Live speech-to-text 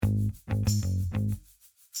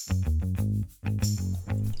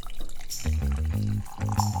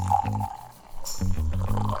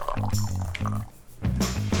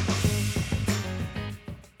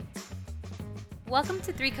Welcome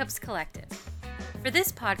to 3 Cups Collective. For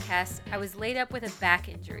this podcast, I was laid up with a back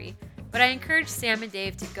injury, but I encouraged Sam and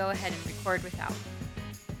Dave to go ahead and record without me.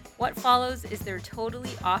 What follows is their totally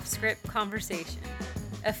off-script conversation,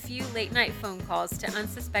 a few late-night phone calls to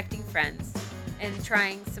unsuspecting friends, and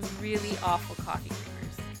trying some really awful coffee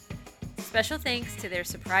creamers. Special thanks to their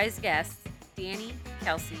surprise guests, Danny,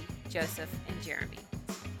 Kelsey, Joseph, and Jeremy.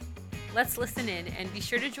 Let's listen in and be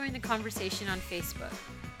sure to join the conversation on Facebook,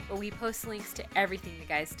 where we post links to everything the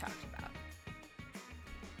guys talked about.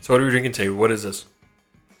 So what are we drinking today? What is this?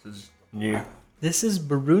 This is new. This is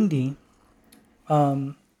Burundi.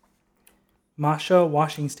 Masha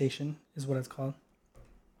Washing Station is what it's called.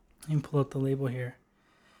 Let me pull up the label here.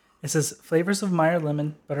 It says, flavors of Meyer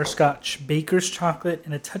lemon, butterscotch, baker's chocolate,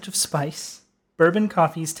 and a touch of spice. Bourbon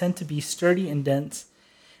coffees tend to be sturdy and dense,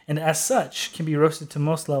 and as such, can be roasted to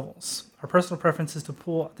most levels. Our personal preference is to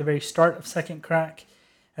pull at the very start of second crack.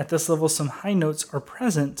 At this level, some high notes are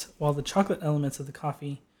present, while the chocolate elements of the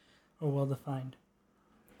coffee are well defined.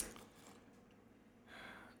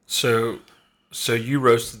 So you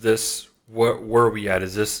roasted this. Where are we at?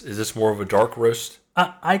 Is this more of a dark roast?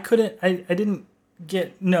 I didn't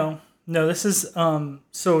get, no, this is,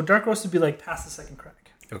 so dark roast would be like past the second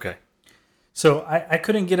crack. Okay. So I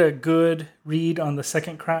couldn't get a good read on the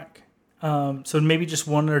second crack. So maybe just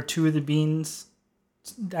one or two of the beans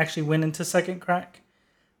actually went into second crack.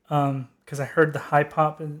 Because I heard the high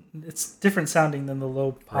pop and it's different sounding than the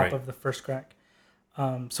low pop of the first crack.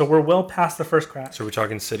 So we're well past the first crack. So we're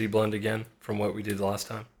talking city blend again from what we did last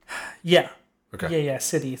time? Yeah. Okay. Yeah,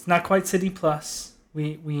 city. It's not quite city plus.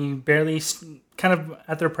 We barely, kind of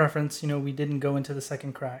at their preference, we didn't go into the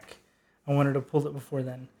second crack. I wanted to pull it before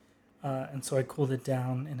then. And so I cooled it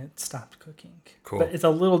down and it stopped cooking. Cool. But it's a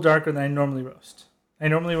little darker than I normally roast. I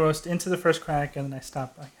normally roast into the first crack and then I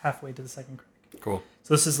stop like halfway to the second crack. Cool.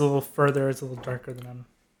 So this is a little further. It's a little darker than I'm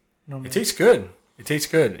normally. It tastes good.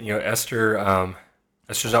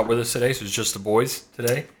 Esther's not with us today, so it's just the boys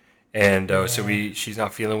today. And so she's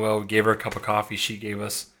not feeling well. We gave her a cup of coffee. She gave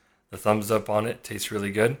us the thumbs up on it. Tastes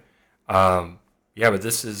really good. But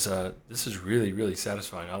this is really, really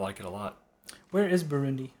satisfying. I like it a lot. Where is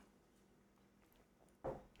Burundi?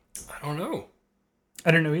 I don't know.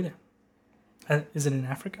 I don't know either. Is it in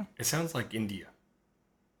Africa? It sounds like India.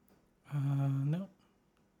 No.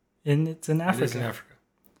 And it's in Africa. It is in Africa.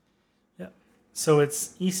 Yeah. So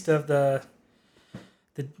it's east of the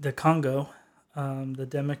Congo, the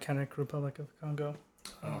Democratic Republic of Congo.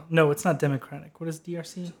 No, it's not democratic. What is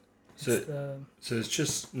DRC? So it's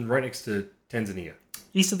just right next to Tanzania.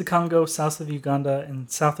 East of the Congo, south of Uganda,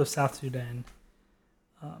 and south of South Sudan.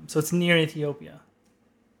 So it's near Ethiopia.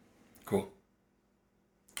 Cool.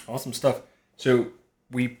 Awesome stuff. So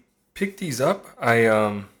we picked these up.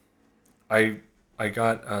 I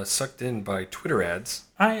got sucked in by Twitter ads.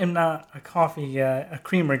 I am not a coffee guy, a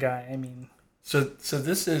creamer guy. I mean. So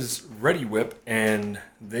this is Ready Whip, and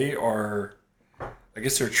they are, I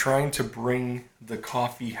guess they're trying to bring the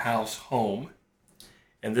coffee house home.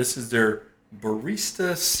 And this is their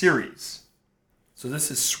Barista Series. So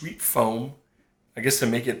this is sweet foam, I guess to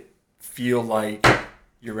make it feel like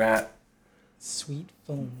you're at Sweet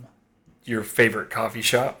foam. Your favorite coffee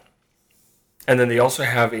shop. And then they also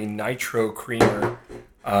have a nitro creamer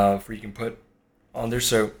for you can put on there.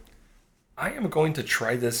 So I am going to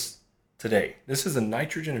try this today. This is a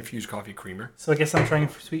nitrogen infused coffee creamer. So I guess I'm trying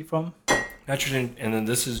for sweet foam. Nitrogen, and then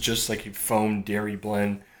this is just like a foam dairy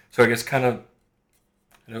blend. So I guess kind of,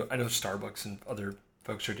 I know Starbucks and other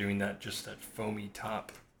folks are doing that, just that foamy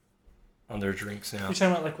top on their drinks now. You're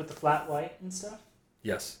talking about like with the flat white and stuff?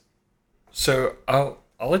 Yes. So I'll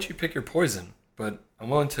let you pick your poison, but I'm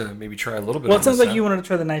willing to maybe try a little bit. Well, it sounds like you wanted to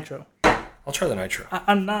try the nitro. I'll try the nitro.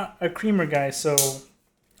 I'm not a creamer guy, so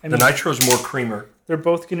the nitro is more creamer. They're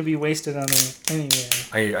both going to be wasted on me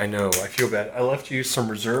anyway. I know. I feel bad. I left you some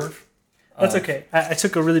reserve. That's okay. I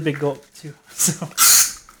took a really big gulp too. So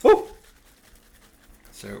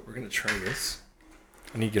we're gonna try this.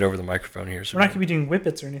 I need to get over the microphone here. So we're not gonna be doing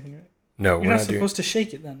whippets or anything, right? No, you're not supposed to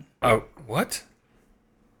shake it then. Oh, what?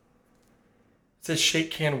 It says shake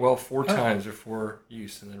can well 4 times before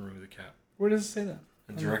use, and then remove the cap. Where does it say that?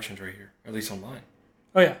 The directions right here, at least on mine.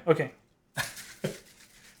 Oh yeah. Okay.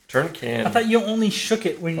 Turn can. I thought you only shook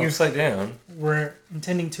it when you upside down. Were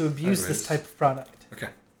intending to abuse this type of product. Okay,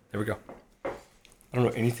 there we go. I don't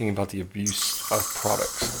know anything about the abuse of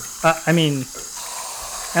products. I mean,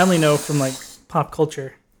 I only know from like pop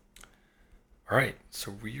culture. All right,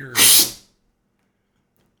 so we're.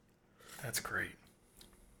 That's great.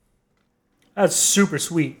 That's super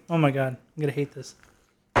sweet. Oh my god, I'm gonna hate this.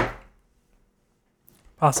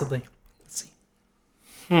 Possibly. Let's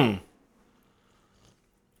see.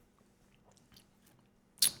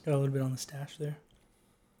 Got a little bit on the stash there.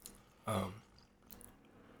 It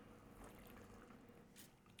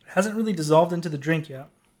hasn't really dissolved into the drink yet.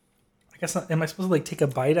 I guess not. Am I supposed to like take a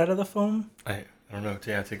bite out of the foam? I don't know.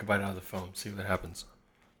 Yeah, take a bite out of the foam. See what happens.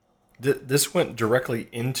 This went directly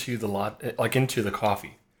into the into the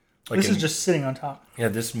coffee. This is just sitting on top. Yeah,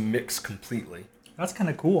 this mixed completely. That's kind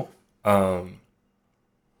of cool. Yeah,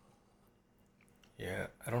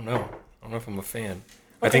 I don't know. I don't know if I'm a fan.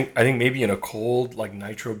 Okay. I think maybe in a cold like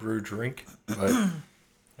nitro brew drink, but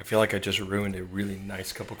I feel like I just ruined a really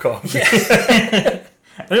nice cup of coffee. Yeah.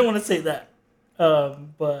 I didn't want to say that,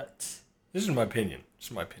 but this is my opinion.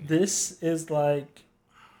 This is like,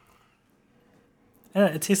 I don't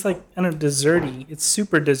know, it tastes like, I don't know, desserty. It's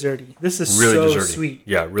super desserty. This is really so desserty. Sweet.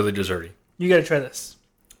 Yeah, really desserty. You got to try this.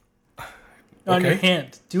 On your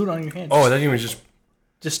hand. Do it on your hand. Oh, that even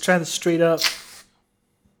just try this straight up.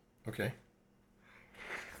 Okay.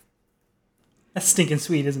 That's stinking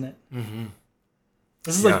sweet, isn't it? Mm-hmm.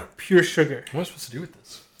 This is like pure sugar. What am I supposed to do with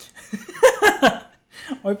this?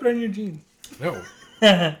 Why put it on your jeans? No.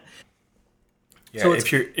 Yeah, so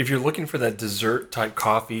if you're looking for that dessert type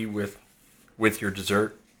coffee with your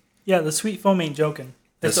dessert. Yeah, the sweet foam ain't joking.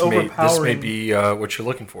 It's overpowering. This may be what you're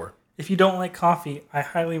looking for. If you don't like coffee, I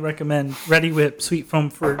highly recommend Ready Whip Sweet Foam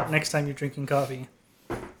for next time you're drinking coffee.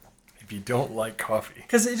 If you don't like coffee,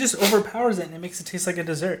 because it just overpowers it and it makes it taste like a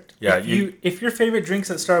dessert. Yeah, if your favorite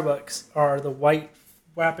drinks at Starbucks are the white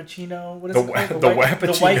Wappuccino, what is it called?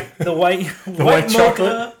 The white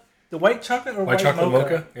chocolate. The white chocolate or white chocolate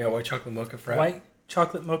mocha? Yeah, white chocolate mocha frap. White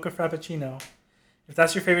chocolate mocha frappuccino. If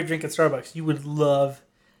that's your favorite drink at Starbucks, you would love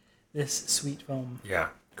this sweet foam.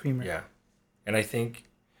 Creamer. Yeah, and I think,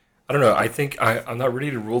 I don't know. I think I'm not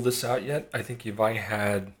ready to rule this out yet. I think if I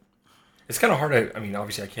had, it's kind of hard. I mean,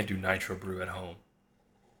 obviously, I can't do nitro brew at home.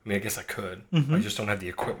 I mean, I guess I could. Mm-hmm. I just don't have the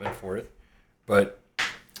equipment for it. But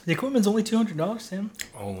the equipment's only $200, Sam.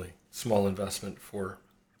 Only small investment for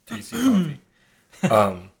TC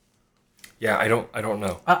coffee. Yeah, I don't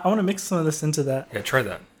know. I want to mix some of this into that. Yeah, try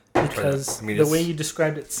that. Because the way you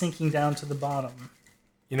described it, sinking down to the bottom.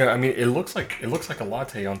 You know, I mean, it looks like a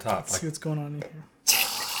latte on top. Let's see what's going on in here.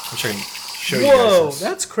 Wish I can show you guys Whoa, this.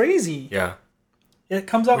 That's crazy. Yeah. It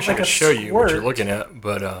comes out like a squirt. I show you what you're looking at,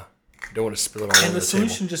 but I don't want to spill it all over the table. And the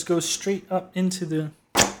solution just goes straight up into the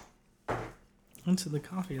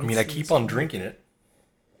coffee. I mean, I keep on drinking it.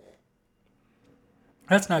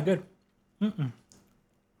 That's not good. Mm-mm.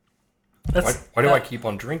 Why do I keep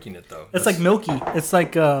on drinking it, though? It's like milky. It's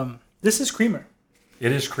like, this is creamer.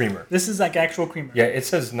 It is creamer. This is like actual creamer. Yeah, it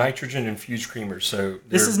says nitrogen-infused creamer, so...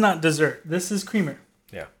 This is not dessert. This is creamer.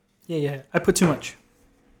 Yeah. Yeah. I put too much.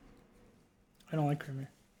 I don't like creamer.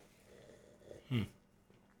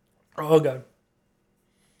 Oh, God.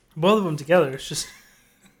 Both of them together, it's just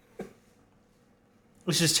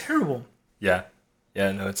terrible. Yeah.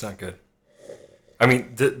 Yeah, no, it's not good. I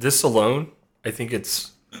mean, this alone, I think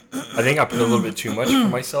I put a little bit too much for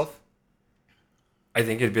myself. I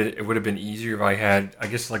think it would have been easier if I had, I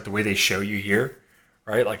guess, like the way they show you here,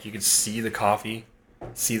 right? Like you could see the coffee,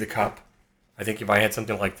 see the cup. I think if I had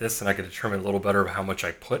something like this, then I could determine a little better of how much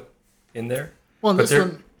I put in there. Well,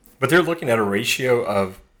 but they're looking at a ratio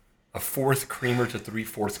of a fourth creamer to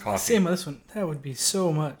 3/4 coffee. Same with this one. That would be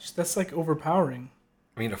so much. That's like overpowering.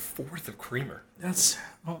 I mean, a fourth of creamer. That's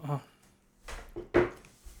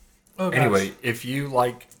Oh, anyway, if you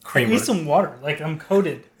like creamer, I need some water. Like I'm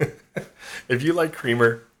coated. If you like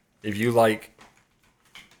creamer, if you like,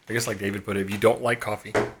 I guess like David put it, if you don't like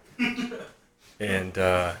coffee, and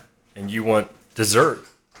you want dessert,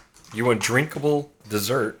 you want drinkable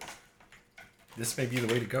dessert, this may be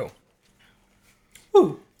the way to go.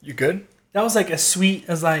 Ooh, you good? That was like as sweet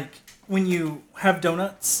as like when you have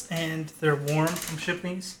donuts and they're warm from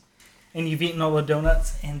Shipley's. And you've eaten all the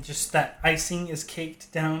donuts, and just that icing is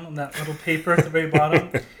caked down on that little paper at the very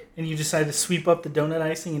bottom, and you decide to sweep up the donut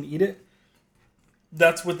icing and eat it.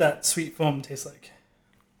 That's what that sweet foam tastes like.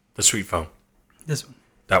 The sweet foam. This one.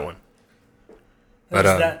 That one.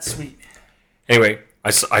 That sweet. Anyway,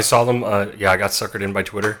 I saw them. I got suckered in by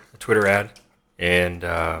Twitter, a Twitter ad, and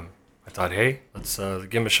I thought, hey, let's give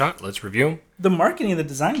them a shot. Let's review them. The marketing and the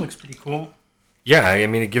design looks pretty cool. Yeah, I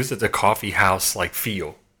mean, it gives it the coffee house like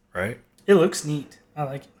feel. Right? It looks neat. I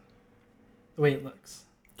like it. The way it looks.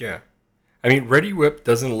 Yeah. I mean, Ready Whip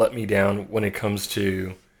doesn't let me down when it comes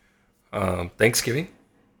to Thanksgiving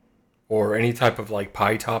or any type of like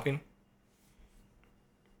pie topping.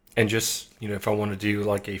 And just, if I want to do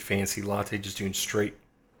like a fancy latte, just doing straight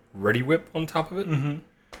Ready Whip on top of it.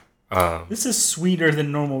 Mm-hmm. This is sweeter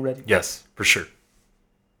than normal Ready Whip. Yes, for sure.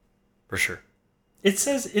 For sure. It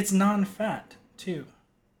says it's non-fat, too.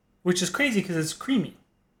 Which is crazy because it's creamy.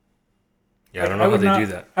 Yeah, I don't know how they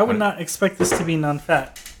do that. I would not expect this to be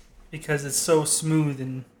non-fat because it's so smooth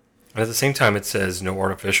and. At the same time, it says no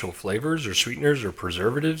artificial flavors or sweeteners or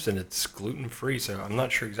preservatives, and it's gluten-free. So I'm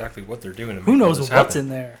not sure exactly what they're doing. Who knows what's in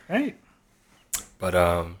there, right? But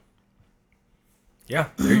yeah,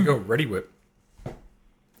 there you go, Ready Whip. All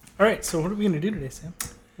right, so what are we going to do today, Sam?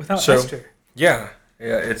 Without Esther. Yeah,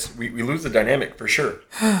 it's we lose the dynamic for sure.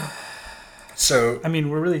 So I mean,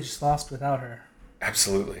 we're really just lost without her.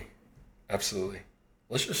 Absolutely.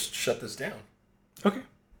 Let's just shut this down. Okay,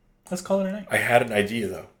 let's call it a night. I had an idea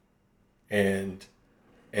though, and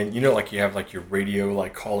you know, like you have like your radio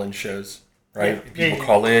like call-in shows, right? Yeah. People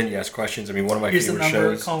call in, you ask questions. I mean, one of my Here's favorite the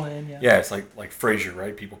number, shows. call in, Yeah, it's like Frasier,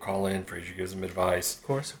 right? People call in, Frasier gives them advice. Of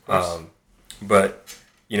course. But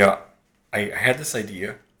you know, I had this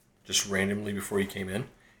idea just randomly before you came in.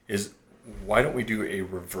 Is why don't we do a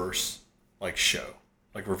reverse like show,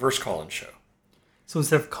 like reverse call-in show? So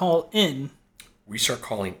instead of call in, we start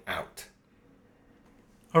calling out.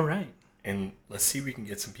 All right. And let's see if we can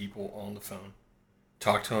get some people on the phone.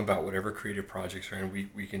 Talk to them about whatever creative projects are in.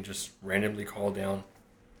 We can just randomly call down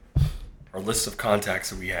our list of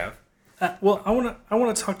contacts that we have. Well, I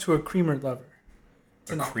want to talk to a creamer lover.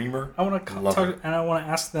 A creamer I want to talk, and I want to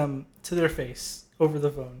ask them to their face over the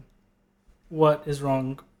phone, what is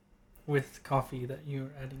wrong with coffee that you're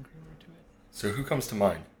adding creamer to it? So who comes to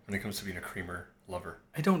mind when it comes to being a creamer lover?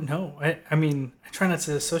 I don't know. I mean, I try not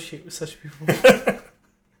to associate with such people.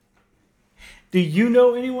 Do you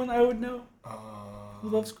know anyone I would know who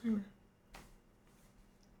loves creamer?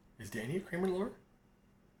 Is Danny a creamer lover?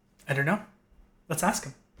 I don't know. Let's ask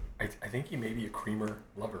him. I think he may be a creamer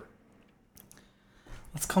lover.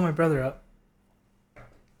 Let's call my brother up.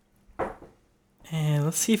 And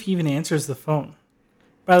let's see if he even answers the phone.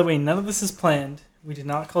 By the way, none of this is planned. We did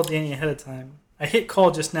not call Danny ahead of time. I hit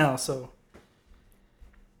call just now, so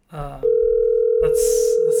let's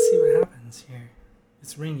see what happens here.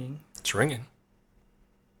 It's ringing. It's ringing.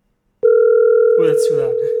 Oh, that's too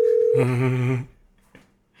loud.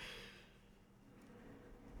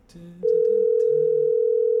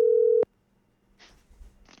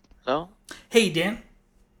 Hello? Hey, Dan.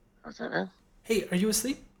 What's that, man? Hey, are you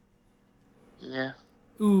asleep? Yeah.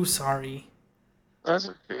 Ooh, sorry. That's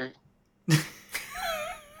okay.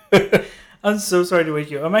 I'm so sorry to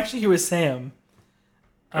wake you up. I'm actually here with Sam.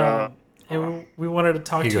 And we wanted to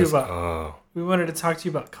talk to you about. We wanted to talk to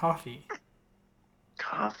you about coffee.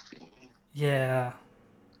 Coffee? Yeah.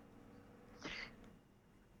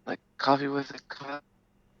 Like coffee with a cup?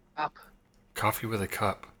 Coffee with a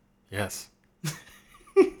cup. Yes.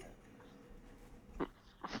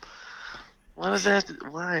 Why does that have to,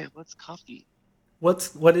 why? What's coffee?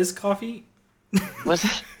 What is coffee? What's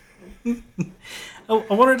I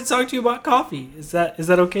wanted to talk to you about coffee. Is that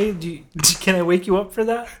okay? Can I wake you up for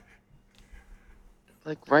that?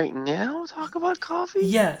 Like right now? Talk about coffee?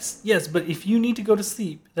 Yes, but if you need to go to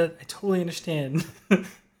sleep, that I totally understand.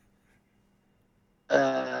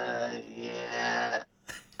 Yeah.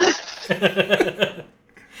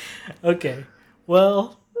 Okay.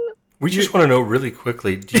 Well, We just want to know really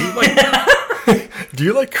quickly, do you like do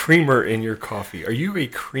you like creamer in your coffee? Are you a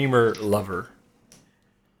creamer lover?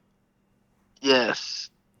 Yes.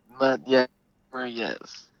 Not yet. Or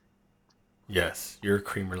yes. Yes, you're a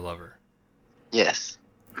creamer lover. Yes.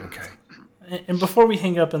 Okay. and before we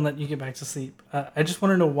hang up and let you get back to sleep, I just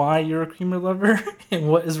want to know why you're a creamer lover and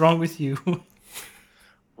what is wrong with you.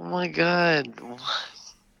 Oh my god.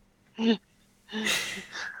 What?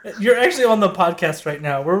 You're actually on the podcast right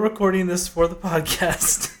now. We're recording this for the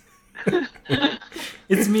podcast.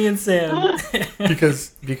 It's me and Sam.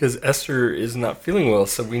 because Esther is not feeling well,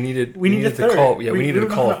 so we needed a to third. call. Yeah, we needed to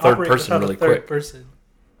call a third person really quick. Person.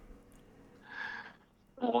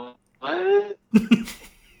 What?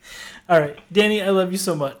 All right, Danny, I love you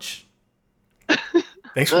so much.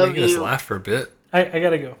 Thanks for Love making us you. laugh for a bit. I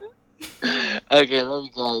gotta go. Okay, love you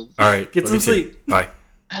guys. All right, Get love some you too. sleep. Bye.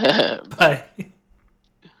 Bye.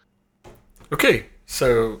 Okay,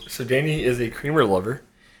 so Danny is a creamer lover.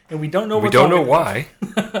 And we don't know. We don't know why.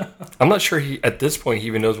 I'm not sure he at this point he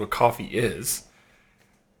even knows what coffee is.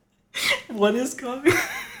 What is coffee?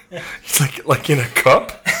 He's like in a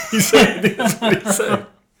cup. He said that's what he said.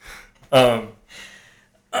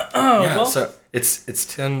 Yeah, well, so it's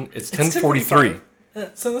 10:43.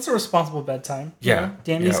 So that's a responsible bedtime. you Yeah, know?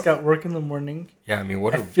 Danny's yeah. got work in the morning. Yeah, I mean,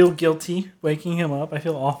 what? I feel guilty waking him up. I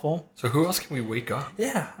feel awful. So who else can we wake up?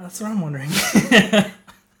 Yeah, that's what I'm wondering.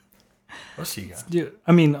 What else do you got? Dude,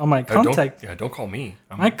 I mean, on my contact, Don't call me.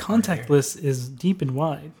 my contact list is deep and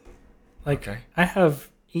wide. Like, Okay. I have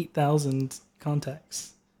 8,000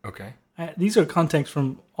 contacts. Okay. These are contacts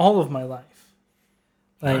from all of my life.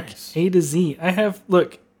 Like Nice. A to Z. I have,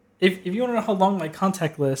 look, if you want to know how long my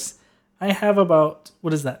contact list, I have about,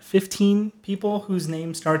 15 people whose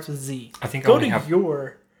name starts with Z. I think I Go only to have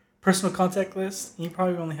your personal contact list, and you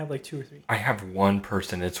probably only have like 2 or 3. I have one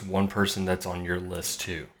person. It's one person that's on your list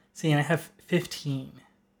too. See, and I have 15.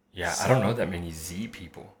 Yeah, I don't So- know that many Z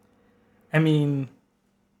people. I mean,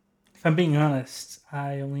 if I'm being honest,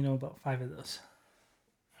 I only know about 5 of those.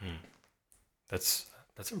 That's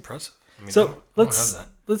impressive. I mean, I So don't let's have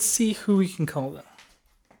that. let's see who we can call though.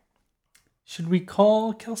 Should we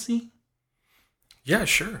call Kelsey? Yeah,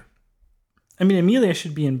 sure. I mean, Amelia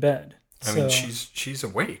should be in bed. I mean, so she's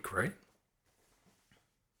awake, right?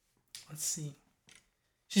 let's see.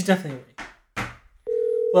 She's definitely awake.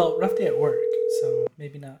 Well, rough day at work, so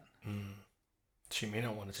maybe not. She may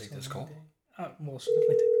not want to take this call. Well, she'll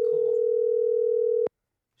definitely take the call.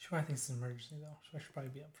 She probably thinks it's an emergency though, so I should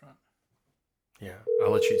probably be up front. Yeah,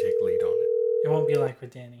 I'll let you take lead on it. It won't be like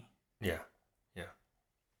with Danny. Yeah.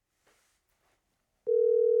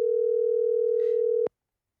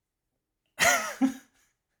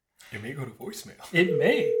 It may go to voicemail. It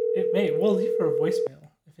may. It may. We'll leave her a voicemail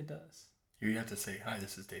if it does. You have to say, "Hi,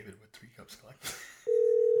 this is David with 3 Cups Collective."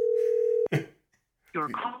 Your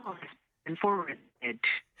call has been forwarded. Voicemail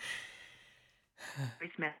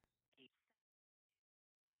It's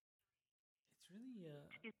really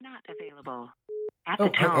is not available. At Oh, the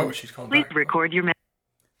tone, she's calling please back. record your message.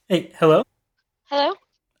 Hey, hello? Hello?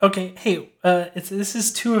 Okay, hey, this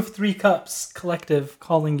is 2 of 3 Cups Collective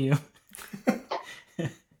calling you.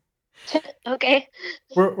 Okay.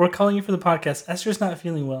 We're calling you for the podcast. Esther's not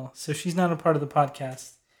feeling well, so she's not a part of the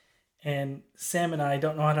podcast. And Sam and I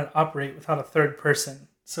don't know how to operate without a third person.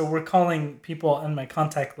 So we're calling people on my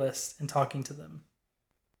contact list and talking to them.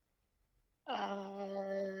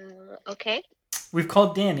 Okay. We've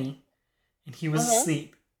called Danny, and he was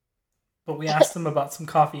asleep. But we asked him about some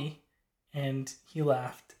coffee, and he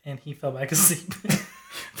laughed, and he fell back asleep.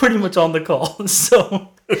 Pretty much on the call. So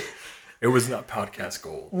It was not podcast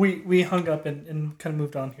gold. we hung up and kind of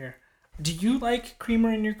moved on here. Do you like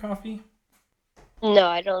creamer in your coffee? No,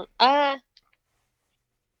 I don't. I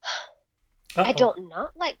Uh-oh. don't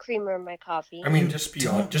not like creamer in my coffee. I mean, just be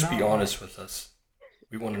don't just be know. honest with us.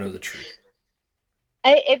 We want to know the truth.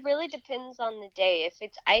 It really depends on the day. If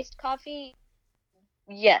it's iced coffee,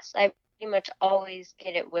 yes, I pretty much always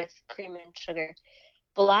get it with cream and sugar.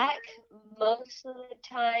 Black, most of the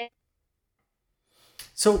time.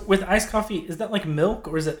 So with iced coffee, is that like milk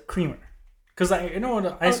or is it creamer? Because I know in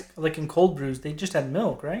ice, like in cold brews, they just add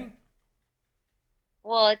milk, right?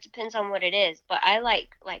 Well, it depends on what it is, but I like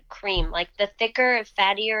cream. Like the thicker,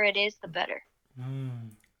 fattier it is, the better.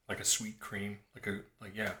 Like a sweet cream,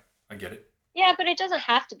 yeah, I get it. Yeah, but it doesn't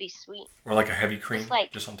have to be sweet. Or like a heavy cream, It's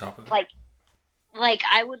like- just on top of it. Like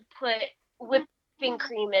I would put whipping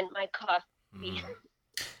cream in my coffee.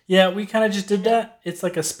 Yeah, we kind of just did that. It's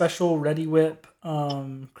like a special Ready Whip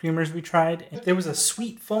creamers we tried. There was a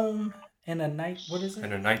sweet foam and a what is it?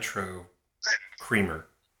 And a nitro creamer.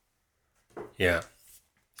 Yeah.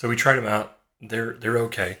 So we tried them out. They're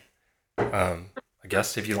okay. I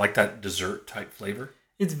guess if you like that dessert type flavor,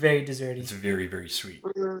 It's very desserty. it's very, very sweet.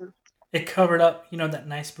 It covered up, that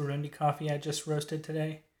nice Burundi coffee I just roasted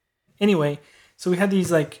today. Anyway, so we had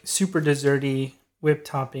these like super desserty whip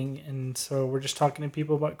topping, and so we're just talking to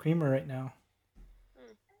people about creamer right now.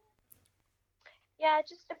 Yeah, it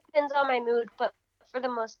just depends on my mood, but for the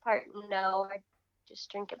most part, no, I just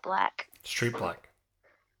drink it black. Straight black.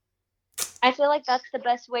 I feel like that's the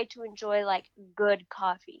best way to enjoy like good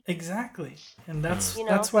coffee. Exactly, and that's You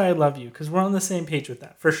know? that's why I love you, because we're on the same page with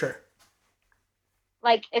that for sure.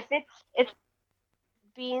 Like if it's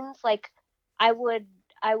beans, like I would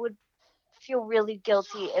feel really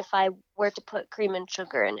guilty if I were to put cream and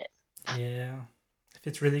sugar in it. Yeah, if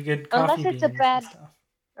it's really good Unless coffee it's a beans bad- and stuff.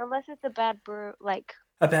 Unless it's a bad brew, like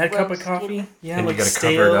A bad cup of roast, coffee, yeah, And you like gotta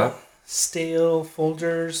cover it up. stale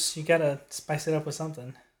Folgers. You gotta spice it up with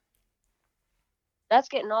something. that's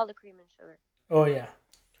getting all the cream and sugar. Oh yeah.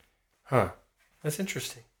 Huh. That's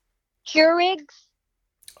interesting. Keurigs?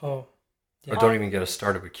 Oh, Or don't even get us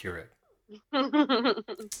started with Keurig.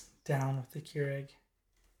 down with the Keurig.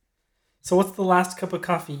 So what's the last cup of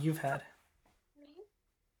coffee you've had?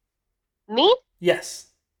 Me? Yes.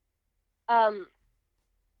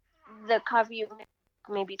 The coffee you make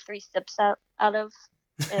maybe 3 sips out of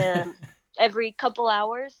every couple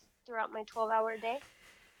hours throughout my 12-hour day.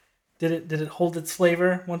 Did it hold its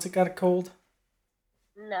flavor once it got cold?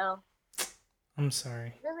 No, I'm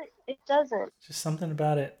sorry. really, it doesn't. Just something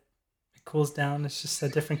about it. It cools down. It's just a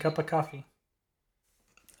different cup of coffee.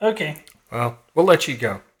 Okay. Well, we'll let you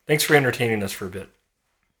go. Thanks for entertaining us for a bit.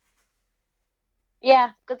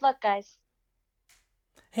 Yeah, good luck, guys.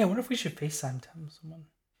 Hey, I wonder if we should FaceTime someone.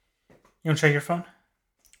 You want to try your phone?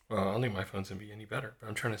 Well, I don't think my phone's going to be any better, but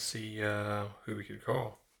I'm trying to see who we could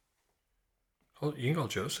call. Oh, you can call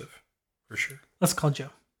Joseph, for sure. Let's call Joe.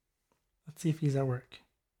 Let's see if he's at work.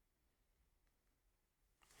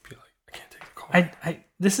 Be like, I can't take the call.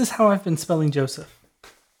 This is how I've been spelling Joseph.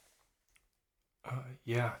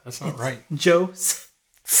 Yeah, that's not right. Joseph.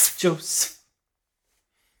 Joseph.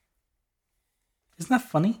 Isn't that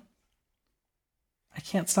funny? I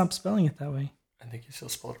can't stop spelling it that way. I think you still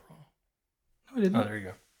spelled it wrong. No, I didn't. Oh, there you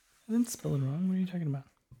go. I didn't spell it wrong. What are you talking about?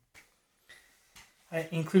 I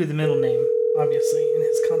included the middle name, obviously, in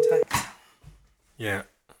his contacts. Yeah,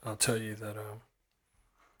 I'll tell you that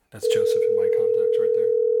that's Joseph in my contacts right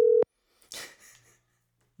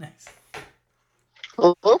there. Nice.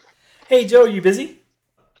 Hello? Hey, Joe, are you busy?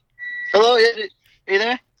 Hello? Yeah, are you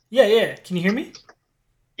there? Yeah. Can you hear me?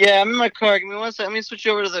 Yeah, I'm in my car. Give me 1 second. Let me switch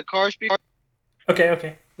over to the car speaker.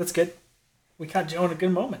 Okay. That's good. We caught Joe in a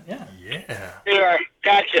good moment, yeah. Yeah. Here you are.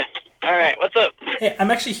 Gotcha. All right, what's up? Hey,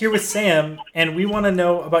 I'm actually here with Sam, and we want to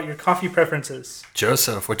know about your coffee preferences.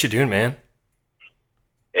 Joseph, what you doing, man?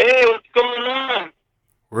 Hey, what's going on?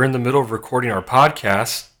 We're in the middle of recording our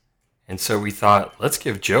podcast, and so we thought, let's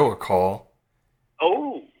give Joe a call.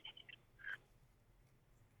 Oh.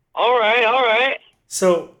 All right.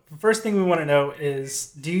 So, the first thing we want to know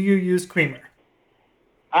is, do you use creamer?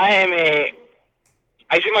 I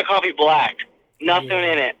drink my coffee black. Nothing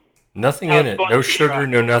Yeah. in it. Nothing How's in it. it going No to be sugar, dry?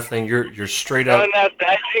 no nothing. You're straight No, up. nothing.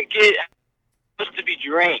 I drink it. It's supposed to be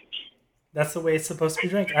drank. That's the way it's supposed to be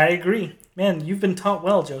drank. I agree. Man, you've been taught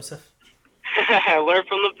well, Joseph. I learned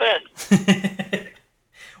from the best.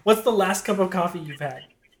 What's the last cup of coffee you've had?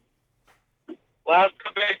 Last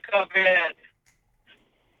cup of coffee.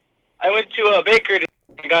 I went to a bakery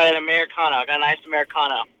and got an Americano. I got a nice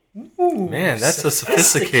Americano. Ooh, Man, that's a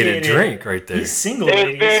sophisticated drink right there. He's single, It was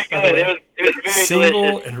ladies, very by the good. way. It was very Single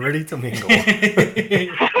delicious. and ready to mingle.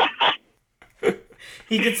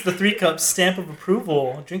 He gets the 3 cup stamp of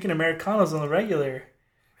approval, drinking Americanos on the regular.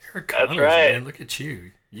 Americanos, That's right. man. Look at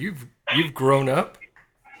you. You've grown up.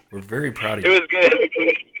 We're very proud of It you. was good.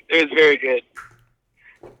 It was very good.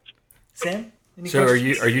 Sam, any So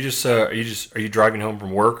questions? are you driving home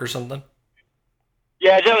from work or something?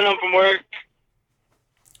 Yeah, I drove home from work.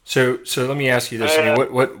 So let me ask you this. I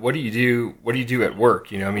mean, what do you do? What do you do at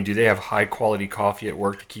work? You know, I mean, do they have high quality coffee at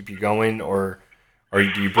work to keep you going, or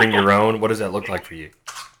do you bring your own? What does that look like for you?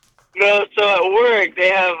 No, so at work they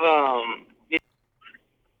have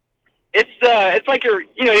it's like your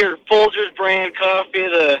Folgers brand coffee,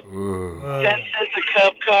 the Ooh. 10 cents a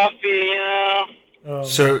cup coffee, you know. Oh,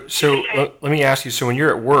 So let me ask you. So when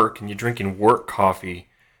you're at work and you're drinking work coffee,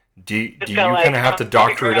 do you kinda like kind of have to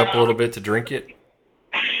doctor it up a coffee little bit to drink it?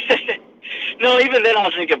 No, even then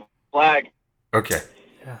I'll drink it black. Okay.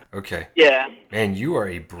 Yeah. Okay. Yeah. Man, you are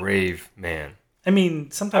a brave man. I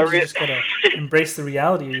mean, sometimes I you re- just gotta embrace the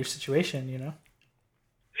reality of your situation, you know?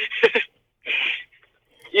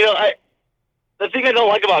 You know, the thing I don't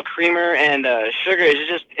like about creamer and sugar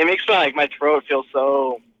is it makes my throat feel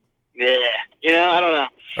so yeah. You know, I don't know.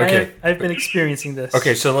 Okay. I've been experiencing this.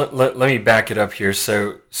 Okay, so let me back it up here.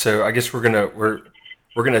 So I guess we're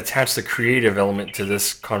gonna attach the creative element to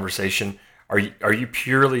this conversation. Are you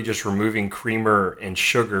purely just removing creamer and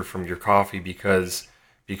sugar from your coffee because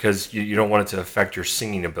you don't want it to affect your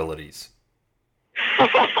singing abilities?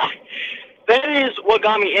 That is what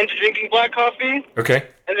got me into drinking black coffee, Okay.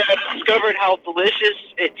 and then I discovered how delicious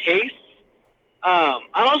it tastes.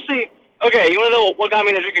 Honestly, okay, you want to know what got me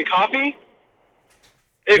into drinking coffee?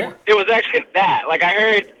 Yeah. It was actually that. Like, I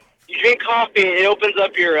heard you drink coffee, it opens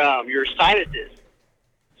up your sinuses.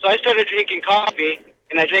 So I started drinking coffee,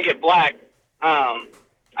 and I drank it black. I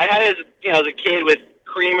had it as a kid with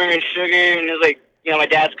creamer and sugar, and it was like, my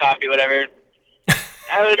dad's coffee, whatever.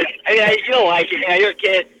 You don't like it, you're a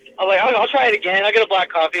kid. I was like, I'll try it again. I'll get a black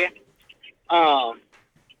coffee. And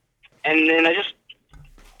then I just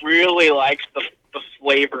really liked the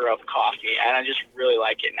flavor of coffee, and I just really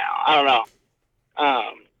like it now. I don't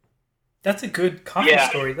know. That's a good coffee Yeah.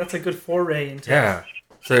 story. That's a good foray into Yeah.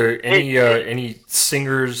 So any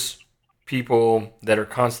singers, people that are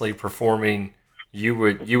constantly performing, you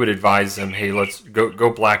would advise them, hey, let's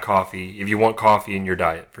go black coffee if you want coffee in your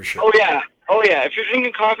diet for sure. Oh yeah. If you're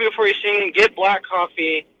drinking coffee before you're singing, get black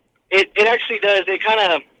coffee. It actually does. It kind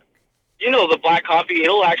of, the black coffee.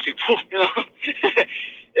 It'll actually,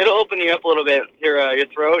 it'll open you up a little bit, your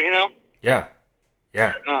throat. Yeah.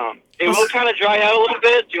 It will kind of dry out a little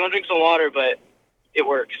bit. So you want to drink some water, but it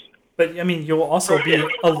works. But I mean, you'll also be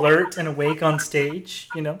alert and awake on stage.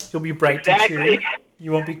 You'll be bright and Exactly. cheery.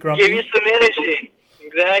 You won't be Give grumpy. you some energy.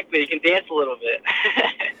 Exactly. You can dance a little bit.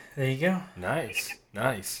 There you go. Nice,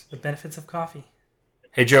 nice. The benefits of coffee.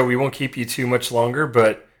 Hey, Joe, we won't keep you too much longer,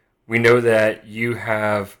 but we know that you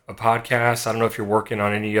have a podcast. I don't know if you're working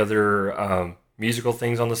on any other musical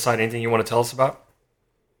things on the side. Anything you want to tell us about?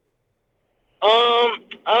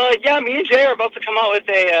 Yeah, me and Jay are about to come out with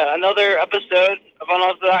another episode of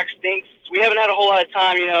Unorthodox Things. We haven't had a whole lot of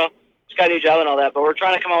time, just got a new job and all that, but we're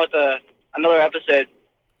trying to come out with another episode.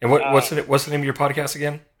 And what's the name of your podcast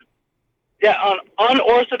again? Yeah, on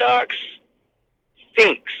Unorthodox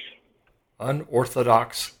Thinks.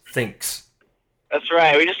 Unorthodox Thinks. That's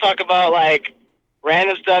right. We just talk about, like,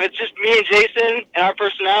 random stuff. It's just me and Jason and our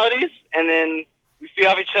personalities, and then we feed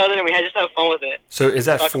off each other, and we just have fun with it. So is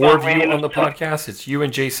that Talk 4 about of you random on the stuff. podcast? It's you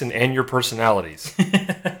and Jason and your personalities.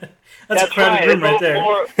 That's a crowded room right there.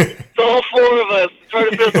 It's all 4 of us. It's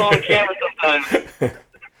hard to put us all on camera sometimes.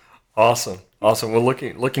 Awesome. Well,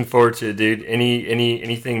 looking forward to it, dude.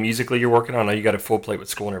 Anything musically you're working on? I know you got a full plate with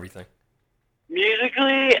school and everything.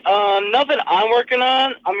 Musically, nothing I'm working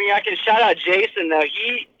on. I mean, I can shout out Jason, though.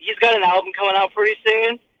 He's got an album coming out pretty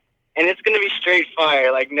soon, and it's going to be straight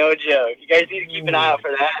fire, like, no joke. You guys need to keep an eye out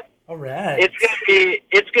for that. All right. It's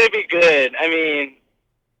gonna be good. I mean,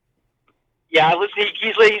 yeah,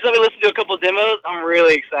 he's let me listen to a couple demos. I'm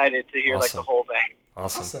really excited to hear, like, Awesome. the whole thing.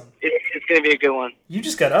 Awesome. It's gonna be a good one. You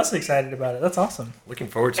just got us excited about it. That's awesome. Looking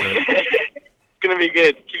forward to it. It's gonna be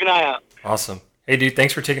good. Keep an eye out. Awesome. Hey, dude,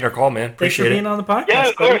 thanks for taking our call, man. Thanks for Appreciate being it. on the podcast. Yeah,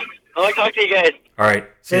 of buddy. course. I like talking to you guys. All right.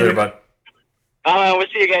 See you later, bud. We'll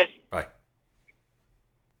see you guys. Bye.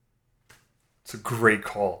 It's a great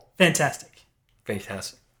call. Fantastic.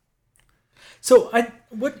 Fantastic. So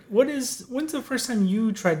when's the first time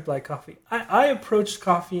you tried black coffee? I approached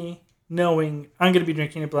coffee knowing I'm going to be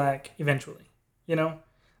drinking it black eventually.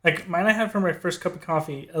 Like mine I had for my first cup of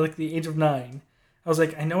coffee at like the age of 9. I was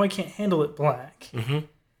like, I know I can't handle it black,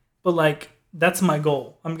 but like that's my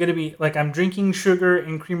goal. I'm going to be like, I'm drinking sugar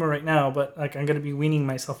and creamer right now, but like I'm going to be weaning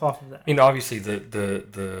myself off of that. I mean, obviously,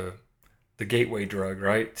 the gateway drug,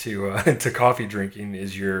 right, to coffee drinking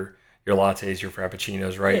is your lattes, your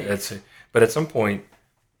frappuccinos, right? Yeah. But at some point,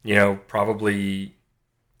 probably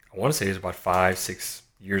I want to say it was about 5-6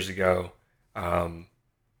 years ago. I want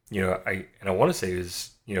to say it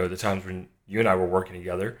was the times when you and I were working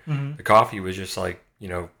together. Mm-hmm. The coffee was just like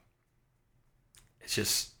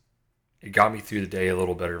it got me through the day a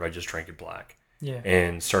little better if I just drank it black. Yeah.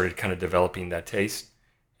 And started kind of developing that taste,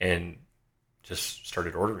 and just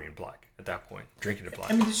started ordering it black at that point, drinking it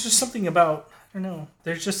black. I mean, there's just something about, I don't know.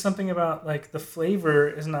 There's just something about like the flavor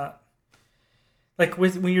is not like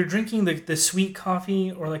when you're drinking the sweet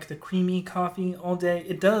coffee or like the creamy coffee all day,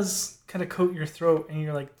 it does kind of coat your throat and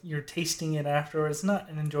you're tasting it afterwards. It's not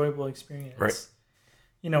an enjoyable experience. Right.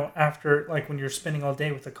 After like when you're spending all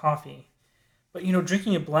day with the coffee. But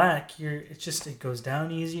drinking it black, it goes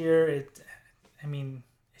down easier.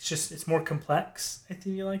 It's more complex. I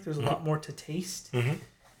feel like there's a lot more to taste.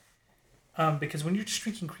 Mm-hmm. Because when you're just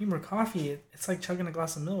drinking cream or coffee, it's like chugging a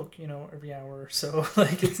glass of milk, every hour or so.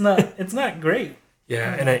 Like it's not great.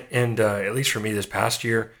 Yeah, and at least for me this past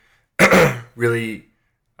year, really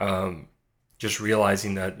just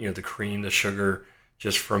realizing that the cream, the sugar,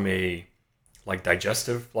 just from a like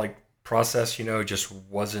digestive like process, just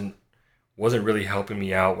wasn't really helping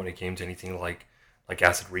me out when it came to anything like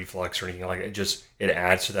acid reflux or anything like that. It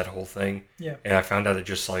adds to that whole thing. Yeah. And I found out that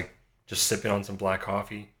just sipping on some black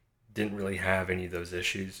coffee didn't really have any of those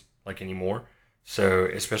issues like anymore. So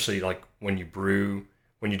especially like when you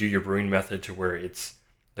do your brewing method to where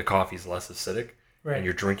the coffee is less acidic, Right. and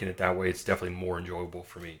you're drinking it that way, it's definitely more enjoyable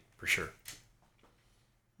for me, for sure.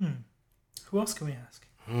 Who else can we ask?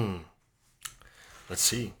 Let's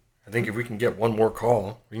see. I think if we can get one more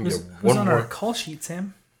call, we can Who's get one on more. our call sheet,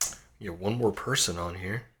 Sam? Get one more person on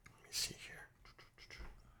here. Let me see here.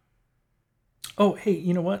 Oh, hey,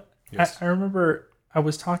 you know what? Yes. I remember I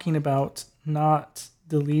was talking about not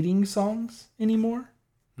deleting songs anymore.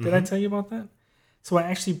 Did I tell you about that? So I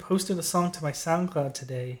actually posted a song to my SoundCloud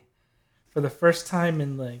today for the first time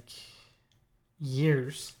in like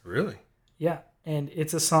years. Really? Yeah. And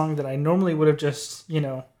it's a song that I normally would have just,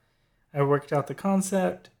 I worked out the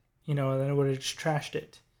concept, and then I would have just trashed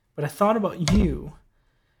it. But I thought about you,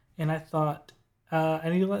 and I thought, I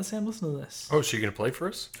need to let Sam listen to this. Oh, so you're gonna play for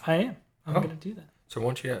us? I am. I'm Oh. going to do that. So why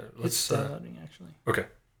don't you? Let's. It's downloading, actually. Okay.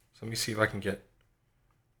 So let me see if I can get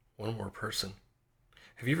one more person.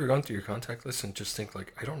 Have you ever gone through your contact list and just think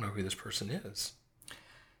like, I don't know who this person is?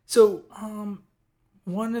 So,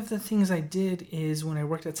 one of the things I did is when I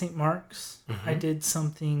worked at St. Mark's, I did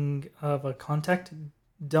something of a contact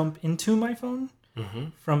dump into my phone.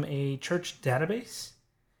 from a church database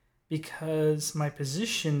because my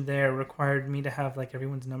position there required me to have like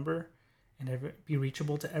everyone's number and be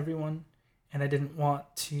reachable to everyone. And I didn't want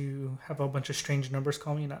to have a bunch of strange numbers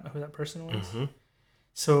call me and not know who that person was.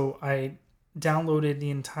 So I downloaded the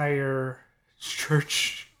entire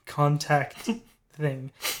church contact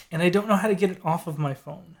thing, and I don't know how to get it off of my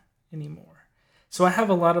phone anymore. So I have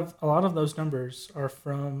a lot of those numbers are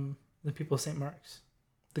from the people of St. Mark's,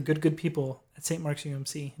 the good people at St. Mark's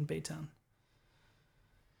UMC in Baytown.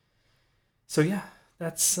 So yeah,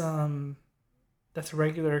 that's a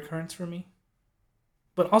regular occurrence for me.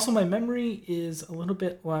 But also my memory is a little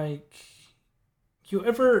bit like you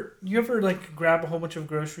ever like grab a whole bunch of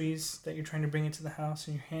groceries that you're trying to bring into the house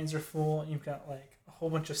and your hands are full and you've got like a whole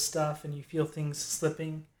bunch of stuff and you feel things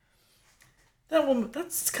slipping.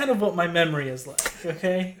 That's kind of what my memory is like,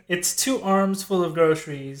 okay? It's 2 arms full of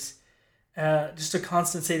groceries, just a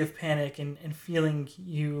constant state of panic and feeling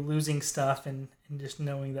you losing stuff and just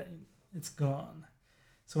knowing that it's gone.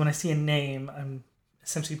 So when I see a name, I'm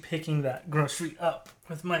essentially picking that grocery up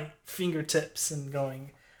with my fingertips and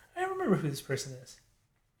going, I remember who this person is.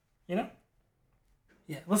 You know?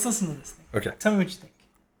 Yeah, let's listen to this thing. Okay. Tell me what you think.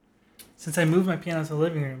 Since I moved my piano to the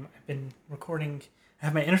living room, I've been recording. I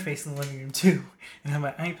have my interface in the living room too, and I have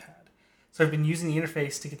my iPad. So I've been using the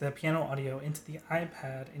interface to get the piano audio into the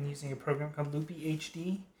iPad and using a program called Loopy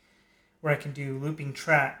HD, where I can do looping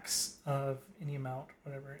tracks of any amount,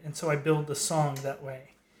 whatever. And so I build the song that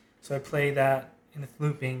way. So I play that and it's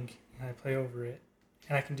looping, and I play over it.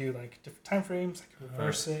 And I can do like different time frames. I can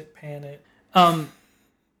reverse it, pan it.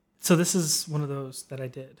 So this is one of those that I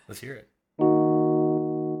did. Let's hear it. Got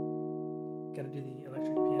to do the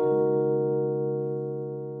electric piano.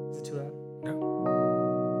 Is it too loud? No.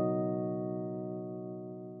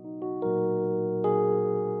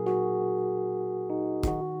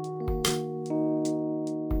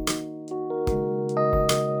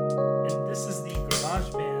 And this is the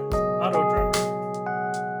GarageBand auto drummer.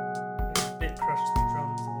 It's a bit crushed the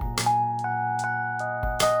drums a little bit.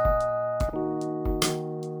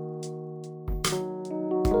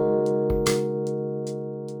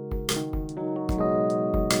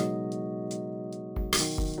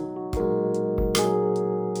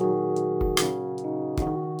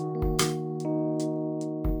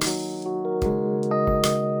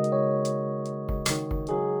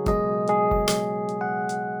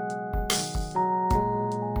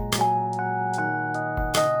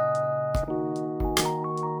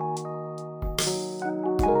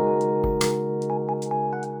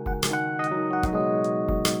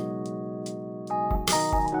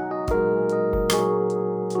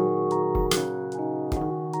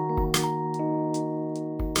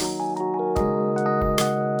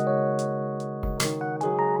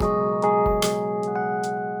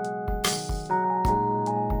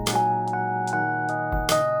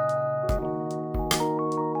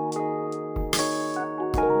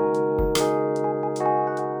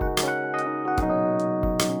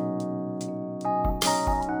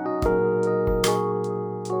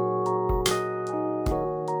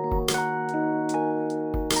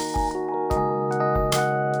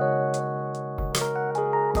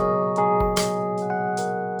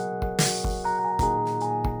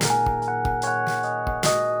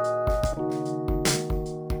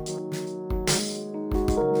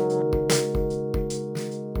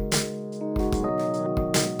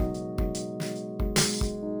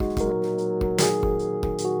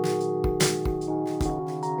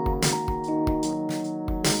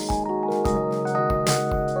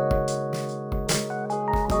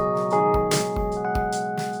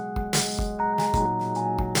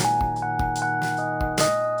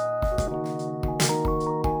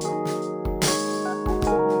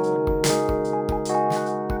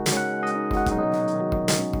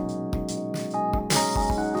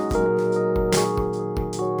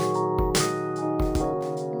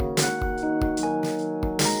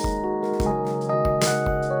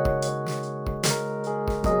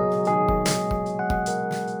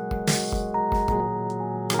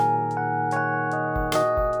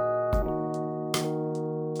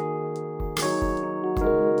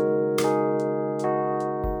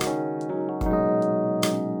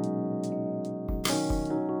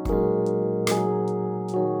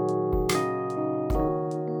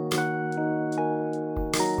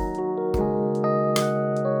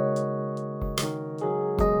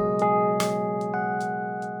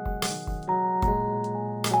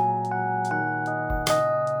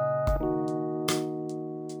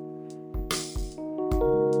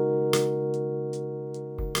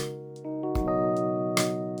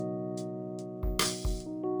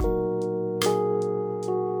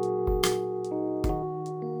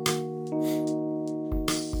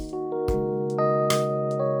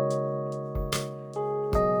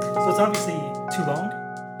 it's obviously too long.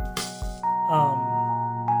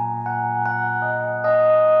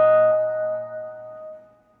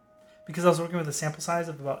 Because I was working with a sample size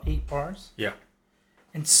of about 8 bars. Yeah.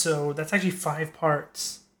 And so that's actually 5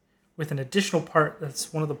 parts with an additional part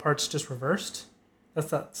that's one of the parts just reversed. That's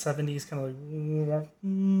that 70s kind of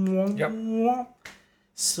like... Yep.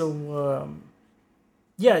 So,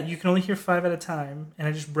 yeah, you can only hear 5 at a time. And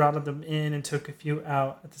I just brought them in and took a few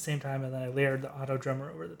out at the same time. And then I layered the auto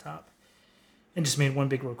drummer over the top. And just made one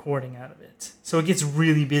big recording out of it. So it gets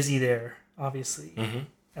really busy there, obviously. Mm-hmm.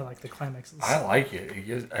 I like the climaxes. I like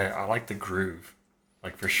it. I like the groove,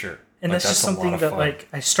 like for sure. And like, that's just a lot something of that fun. like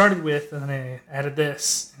I started with, and then I added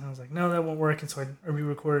this, and I was like, no, that won't work. And so I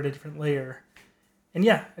re-recorded a different layer. And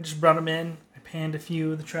yeah, I just brought them in. I panned a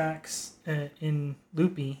few of the tracks in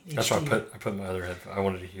Loopy. That's HD why I put my other headphone. I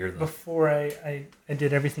wanted to hear the. before I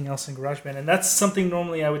did everything else in GarageBand, and that's something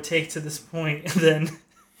normally I would take to this point, and then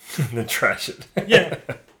and then trash it. yeah.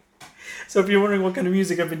 So if you're wondering what kind of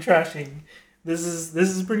music I've been trashing, this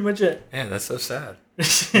is pretty much it. Man, that's so sad. You're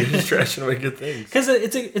just trashing away good things. Because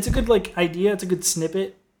it's a good like idea, it's a good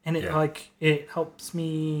snippet, and it Yeah. like it helps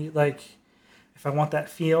me like if I want that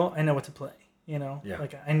feel, I know what to play. You know, Yeah.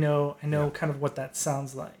 like I know kind of what that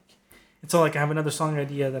sounds like. And so like I have another song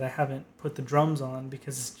idea that I haven't put the drums on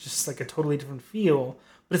because it's just like a totally different feel,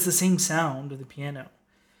 but it's the same sound of the piano.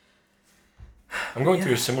 I'm going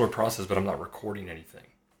through Yeah. a similar process, but I'm not recording anything.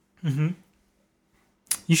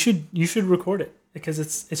 You should record it because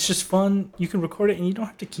it's just fun. You can record it and you don't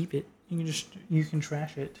have to keep it. You can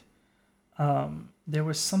trash it. There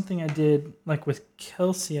was something I did like with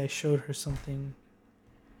Kelsey. I showed her something.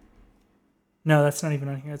 No, that's not even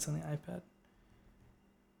on here. It's on the iPad.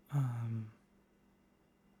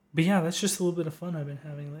 But yeah, that's just a little bit of fun I've been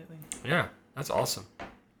having lately. Yeah, that's awesome.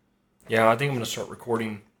 Yeah, I think I'm gonna start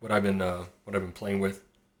recording what I've been playing with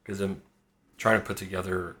because I'm trying to put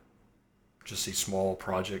together just a small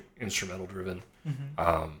project, instrumental driven.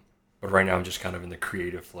 But right now I'm just kind of in the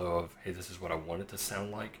creative flow of, hey, this is what I want it to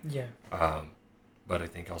sound like. Yeah. But I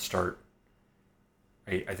think I'll start.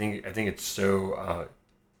 I think it's so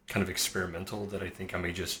kind of experimental that I think I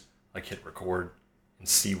may just like hit record and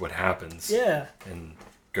see what happens. Yeah. And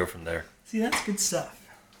go from there. See, that's good stuff.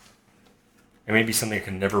 It may be something I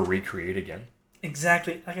can never recreate again.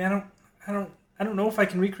 Exactly. Like I don't know if I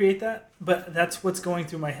can recreate that, but that's what's going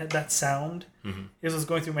through my head. That sound is what's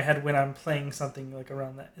going through my head when I'm playing something like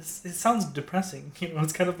around that. It sounds depressing. You know,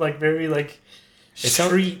 it's kind of like very like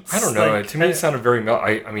streets. I don't know. Like, to me, it sounded very.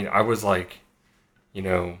 I mean, I was like, you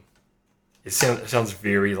know, it sounds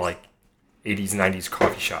very like 80s, 90s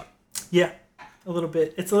coffee shop. Yeah, a little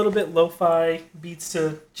bit. It's a little bit lo-fi beats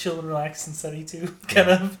to chill and relax and study too, kind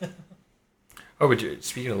of. Oh, but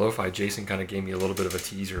speaking of lo-fi, Jason kind of gave me a little bit of a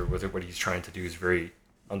teaser with it. What he's trying to do is very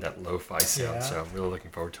on that lo-fi sound. Yeah. So I'm really looking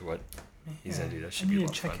forward to what he's going to do. That should I be a need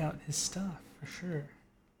lot to of check fun. out his stuff for sure.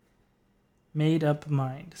 Made Up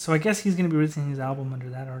Mind. So I guess he's going to be releasing his album under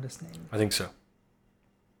that artist name. I think so.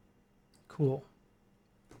 Cool.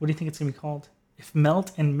 What do you think it's going to be called? If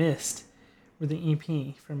Melt and Mist were the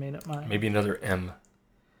EP for Made Up Mind. Maybe another M.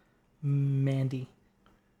 Mandy.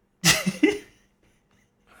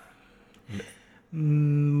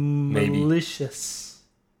 Maybe. Malicious.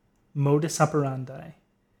 Modus operandi.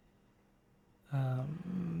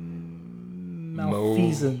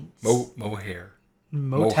 Malfeasance. Mohair.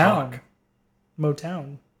 Motown.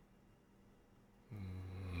 Motown.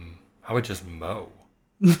 How about just Mo?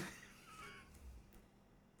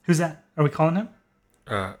 Who's that? Are we calling him?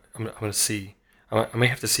 I'm going to see. I may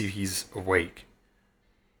have to see if he's awake.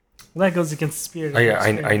 Well, that goes against the spirit. Oh, yeah,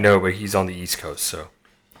 I know, but he's on the East Coast, so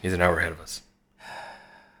he's an hour ahead of us.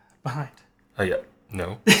 Behind. Oh, yeah.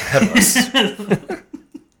 No. Ahead of us.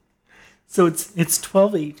 So it's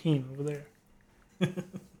 12:18 over there.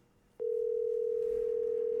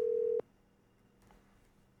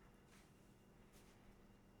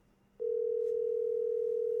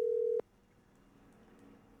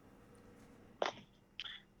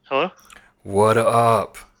 Hello? What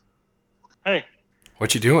up? Hey.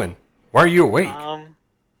 What you doing? Why are you awake? Well,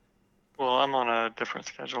 I'm on a different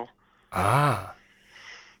schedule. Ah.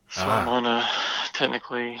 So I'm on a,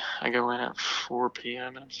 technically, I go in at 4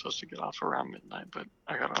 p.m. and I'm supposed to get off around midnight, but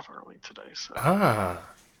I got off early today, so.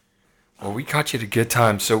 Well, we caught you at a good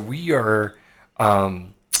time. So we are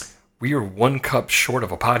one cup short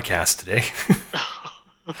of a podcast today.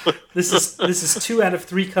 This is 2 out of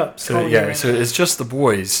 3 cups. So yeah, so it's just the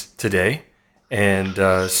boys today, and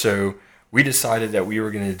so we decided that we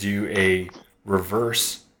were going to do a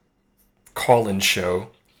reverse call-in show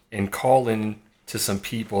and call in to some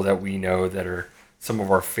people that we know that are some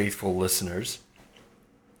of our faithful listeners.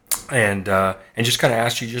 and just kind of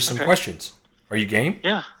ask you just some Okay. questions. Are you game?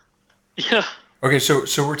 Yeah. Yeah. Okay, so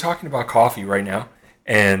we're talking about coffee right now,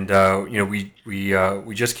 and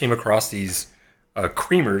we just came across these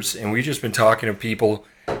creamers, and we've just been talking to people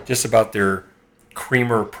just about their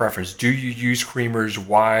creamer preference. Do you use creamers?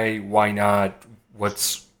 Why? Why not?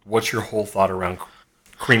 What's your whole thought around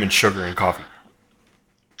cream and sugar in coffee?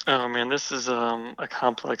 Oh man, this is a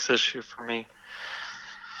complex issue for me.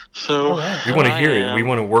 So All right. We want to I hear it. We am-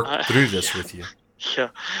 want to work I- through this with you. Yeah.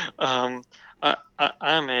 I'm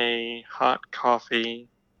a hot coffee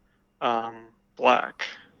black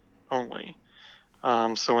only.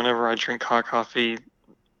 So whenever I drink hot coffee,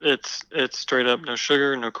 it's straight up no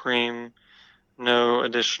sugar, no cream, no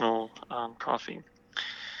additional coffee.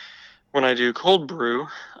 When I do cold brew,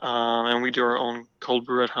 and we do our own cold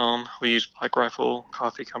brew at home, we use Black Rifle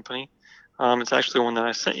Coffee Company. It's actually the one that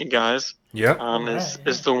I sent you guys. Yep.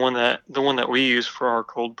 Is the one that we use for our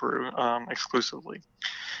cold brew exclusively.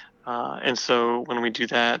 And so when we do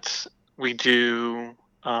that, we do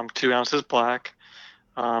 2 ounces black,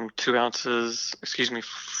 2 ounces. Excuse me.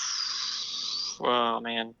 Oh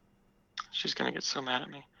man, she's gonna get so mad at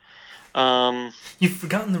me. You've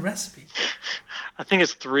forgotten the recipe. I think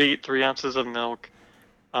it's 3 ounces of milk,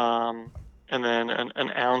 and then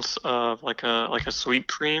an ounce of like a sweet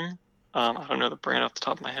cream. I don't know the brand off the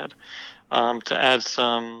top of my head. To add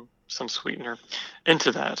some sweetener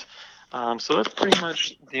into that. So that's pretty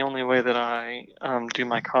much the only way that I do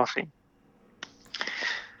my coffee.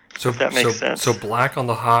 So If that makes sense. So black on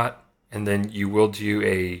the hot, and then you will do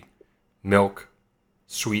a milk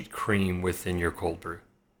sweet cream within your cold brew.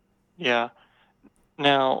 Yeah.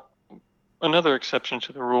 Now, another exception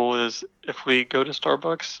to the rule is if we go to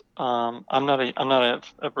Starbucks. I'm not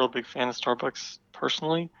a real big fan of Starbucks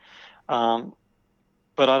personally,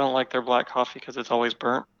 but I don't like their black coffee because it's always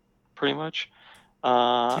burnt, pretty much.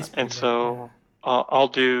 Tastes pretty And good, so I'll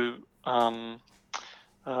do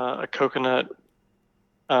a coconut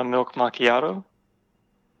milk macchiato.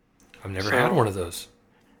 I've never So- had one of those.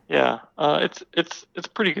 Yeah, it's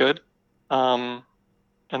pretty good, and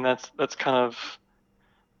that's kind of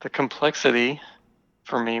the complexity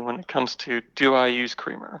for me when it comes to do I use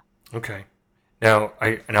creamer. Okay. Now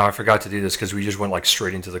I forgot to do this because we just went like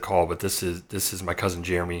straight into the call, but this is my cousin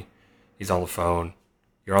Jeremy. He's on the phone.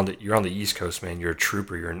 You're on the East Coast, man. You're a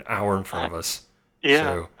trooper. You're an hour in front of us. Yeah,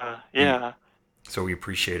 So- yeah. So we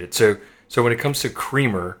appreciate it. So when it comes to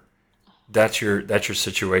creamer, that's your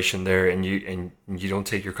situation there, and you don't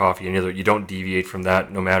take your coffee any other. You don't deviate from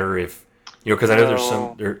that, no matter if because I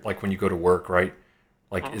know there's like when you go to work, right?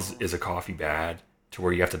 Like is a coffee bad to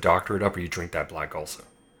where you have to doctor it up, or you drink that black also?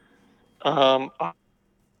 I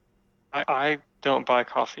don't buy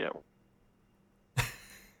coffee at.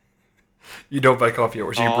 You don't buy coffee at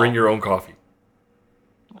work, so you bring your own coffee.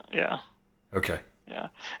 Yeah. Okay. Yeah,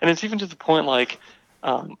 and it's even to the point like,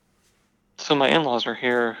 so my in-laws are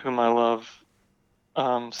here, whom I love,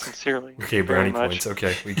 sincerely. Okay, very brownie much. points.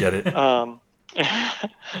 Okay, we get it.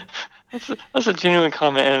 That's a genuine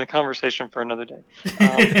comment and a conversation for another day.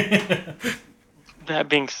 That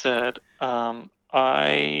being said,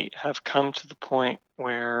 I have come to the point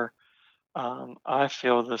where I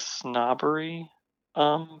feel the snobbery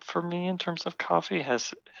for me in terms of coffee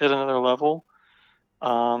has hit another level.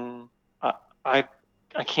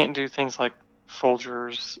 I can't do things like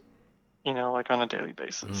Folgers, like on a daily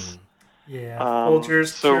basis. Yeah, Um, Folgers,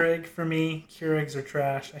 so- Keurig for me. Keurigs are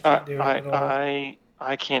trash. I can't do it at all.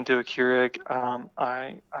 I can't do a Keurig.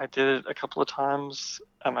 I did it a couple of times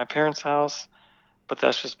at my parents' house, but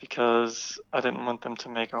that's just because I didn't want them to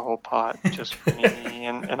make a whole pot just for me,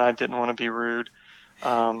 and I didn't want to be rude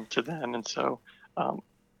to them, and so.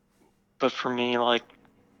 But for me, like,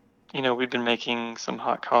 we've been making some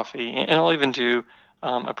hot coffee, and I'll even do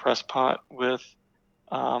a press pot with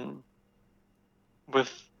the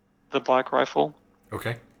Black Rifle.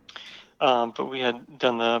 Okay. But we had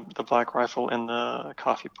done the Black Rifle in the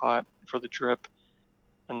coffee pot for the drip,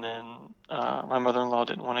 and then my mother-in-law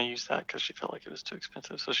didn't want to use that because she felt like it was too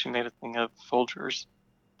expensive, so she made a thing of Folgers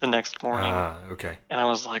the next morning. Okay. And I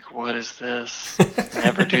was like, what is this?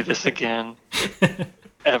 Never do this again.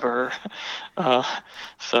 Ever.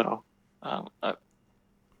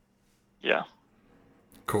 Yeah.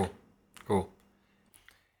 Cool.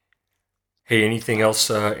 Hey, anything else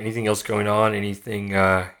going on?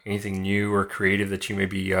 Anything new or creative that you may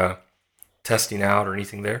be testing out or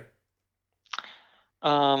anything there?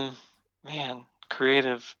 Man,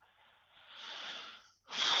 creative.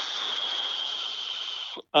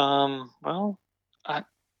 Well,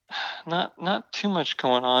 not too much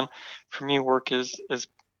going on. For me, work is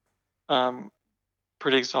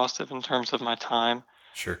pretty exhaustive in terms of my time.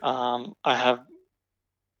 Sure. I have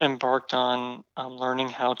embarked on learning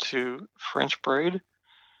how to French braid.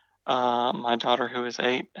 My daughter, who is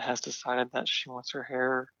 8, has decided that she wants her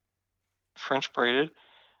hair French braided,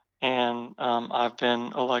 and I've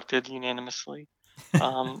been elected unanimously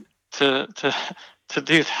to to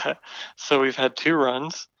do that. So we've had 2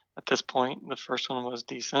 runs at this point. The first one was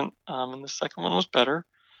decent, and the second one was better.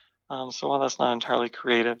 So while that's not entirely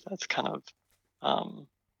creative, that's kind of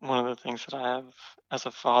one of the things that I have as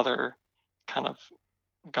a father kind of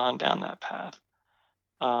gone down that path.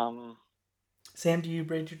 Sam, do you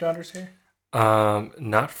braid your daughter's hair?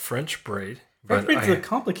 Not French braid, French but braid's a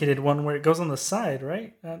complicated one where it goes on the side,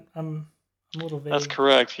 right? I'm a little vague. That's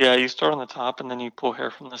correct. Yeah, you start on the top and then you pull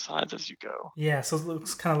hair from the sides as you go. Yeah, so it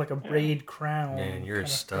looks kind of like a braid crown. man, you're a kind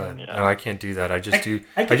of stud. thing. Yeah. No, I can't do that. I just do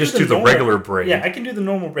I can do the normal- regular braid. Yeah, I can do the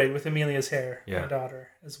normal braid with Amelia's hair, Yeah. my daughter,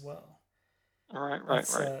 as well. Right.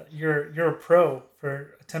 You're a pro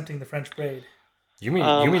for attempting the French braid. You mean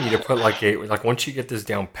you may need to put like once you get this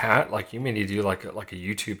down pat, like you may need to do like a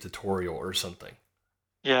YouTube tutorial or something.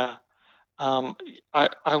 Yeah.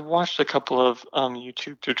 I watched a couple of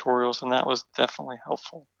YouTube tutorials and that was definitely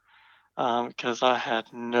helpful because I had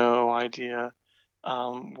no idea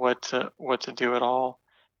what to do at all.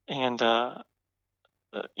 And my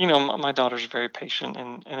daughter's very patient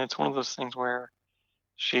and it's one of those things where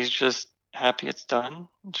she's just happy it's done.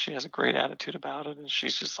 She has a great attitude about it, and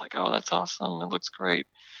she's just like, "Oh, that's awesome! It looks great."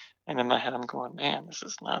 And in my head, I'm going, "Man, this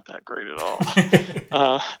is not that great at all." But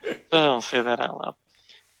I don't say that out loud.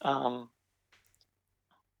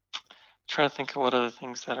 Trying to think of what other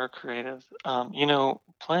things that are creative.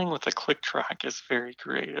 Playing with a click track is very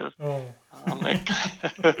creative. Oh.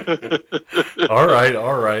 All right.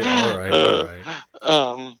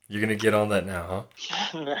 You're gonna get on that now,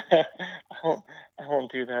 huh? I won't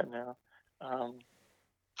do that now.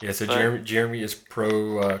 Yeah. So but- Jeremy is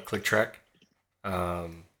pro click track.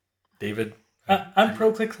 David, I'm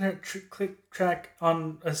pro click track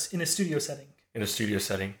in a studio setting. in a studio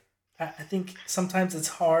setting. I think sometimes it's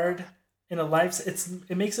hard in a live.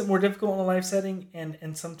 It makes it more difficult in a live setting,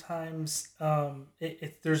 and sometimes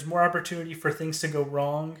there's more opportunity for things to go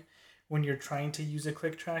wrong when you're trying to use a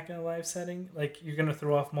click track in a live setting. Like you're gonna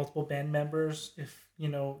throw off multiple band members if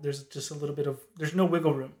there's just a little bit of there's no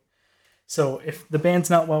wiggle room. So if the band's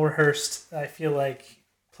not well rehearsed, I feel like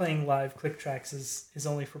playing live click tracks is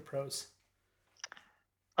only for pros.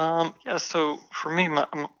 Yeah, so for me,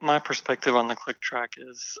 my perspective on the click track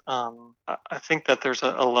is I think that there's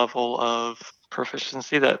a level of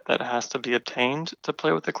proficiency that has to be obtained to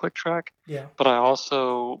play with the click track. Yeah. But I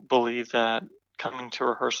also believe that coming to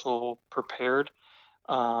rehearsal prepared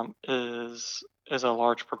is a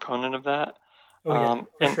large proponent of that. Oh yeah,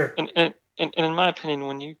 for and, sure. and in my opinion,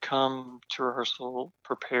 when you come to rehearsal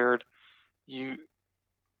prepared, you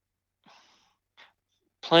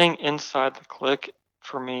playing inside the click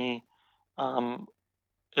for me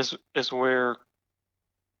is where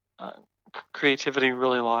creativity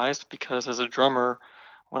really lies, because as a drummer,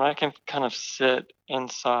 when I can kind of sit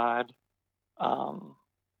inside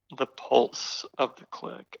the pulse of the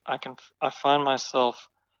click, I find myself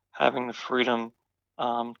having the freedom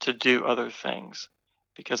to do other things,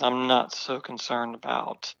 because I'm not so concerned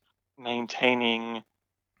about maintaining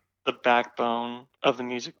the backbone of the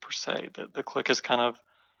music per se. The click is kind of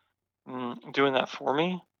doing that for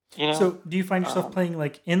me. So do you find yourself playing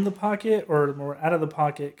like in the pocket or more out of the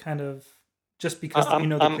pocket, kind of just because the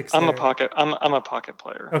click's I'm there? a pocket. I'm a pocket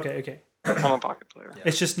player. Okay. I'm a pocket player.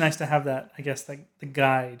 It's just nice to have that. I guess like the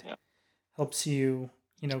guide Yeah. helps you,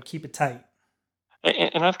 keep it tight.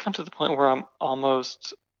 And I've come to the point where I'm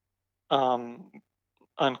almost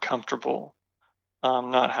uncomfortable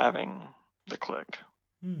not having the click.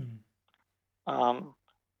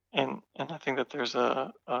 And I think that there's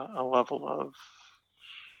a level of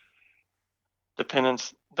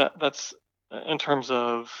dependence that's in terms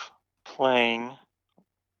of playing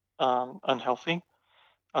unhealthy.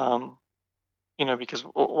 Because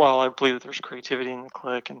while I believe that there's creativity in the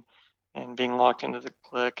click and being locked into the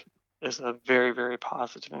click is a very, very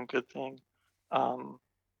positive and good thing.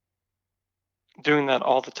 Doing that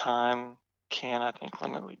all the time can, I think,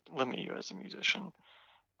 limit you as a musician.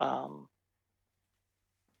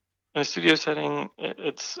 In a studio setting,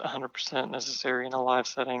 it's 100% necessary. In a live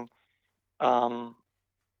setting,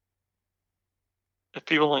 if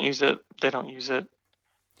people don't use it, they don't use it.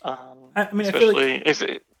 I feel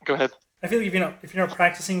like go ahead. I feel like if you're not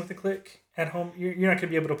practicing with the click at home, you're not gonna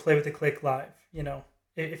be able to play with the click live.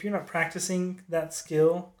 If you're not practicing that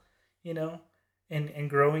skill, and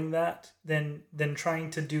growing that, then trying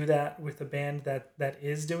to do that with a band that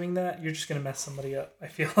is doing that, you're just gonna mess somebody up. I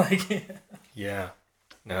feel like. Yeah.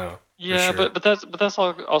 No. Yeah, sure. but that's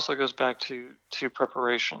also goes back to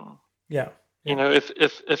preparation. Yeah. You know, if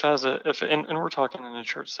we're talking in a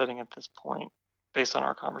church setting at this point, based on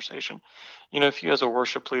our conversation, if you as a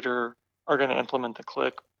worship leader are going to implement the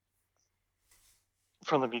click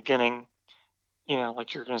from the beginning,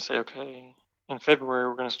 like you're going to say, okay, in February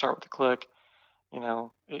we're going to start with the click.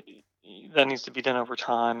 That needs to be done over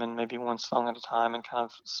time and maybe one song at a time, and kind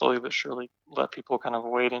of slowly but surely let people kind of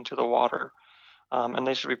wade into the water. And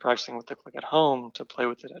they should be practicing with the click at home to play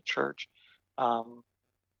with it at church. Um,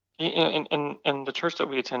 in the church that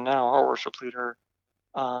we attend now, our worship leader,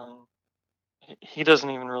 um, he doesn't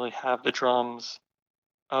even really have the drums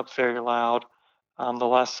up very loud. The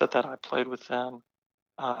last set that I played with them,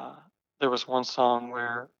 uh, there was one song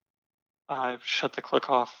where I shut the click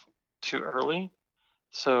off too early.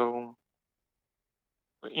 So,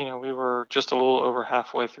 we were just a little over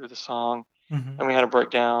halfway through the song, Mm-hmm. and we had a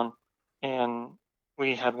breakdown, and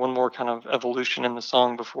we had one more kind of evolution in the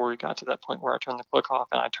song before we got to that point where I turned the click off,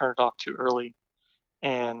 and I turned it off too early.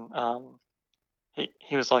 And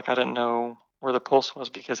he was like, I didn't know where the pulse was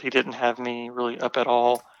because he didn't have me really up at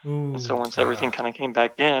all. Ooh. And so once everything kind of came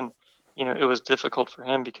back in, it was difficult for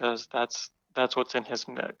him because that's what's in his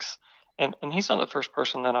mix. And he's not the first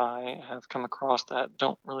person that I have come across that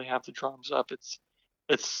don't really have the drums up.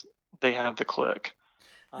 It's they have the click.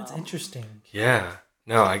 That's interesting. Yeah.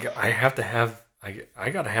 No, I have to have I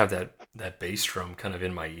got to have that bass drum kind of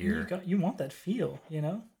in my ear. You want that feel,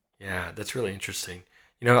 Yeah, that's really interesting.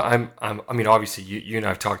 I mean, obviously you and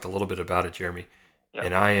I've talked a little bit about it, Jeremy, Yeah.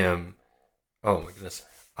 and I am. Oh my goodness,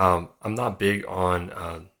 I'm not big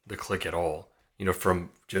on the click at all. From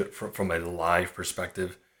a live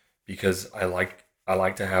perspective, because I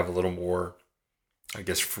like to have a little more, I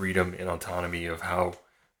guess, freedom and autonomy of how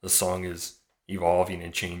the song is evolving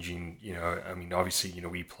and changing. I mean, obviously,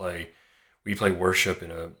 we play worship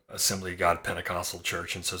in a Assembly of God Pentecostal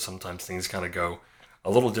church, and so sometimes things kind of go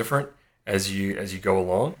a little different as you go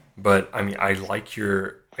along. But I mean, I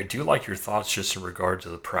do like your thoughts just in regard to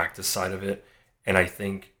the practice side of it. And I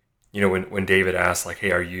think, when David asked, like,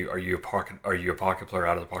 hey, are you a pocket player,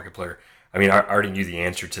 out of the pocket player? I mean, I already knew the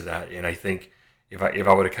answer to that. And I think if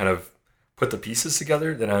I would have kind of put the pieces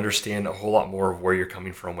together, then I understand a whole lot more of where you're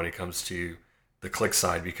coming from when it comes to the click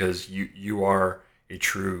side, because you are a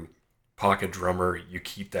true pocket drummer. You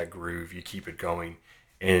keep that groove, you keep it going.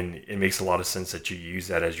 And it makes a lot of sense that you use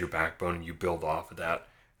that as your backbone and you build off of that,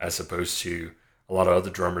 as opposed to a lot of other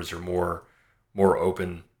drummers are more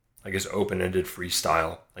open, I guess, open-ended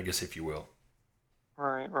freestyle, I guess, if you will.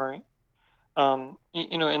 Right. In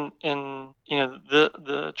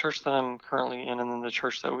the church that I'm currently in, and then the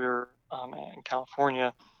church that we were in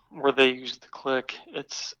California, where they use the click,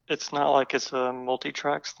 it's not like it's a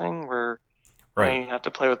multi-tracks thing where Right. you have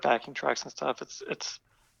to play with backing tracks and stuff. It's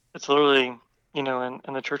literally, in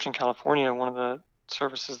the church in California, one of the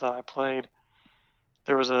services that I played,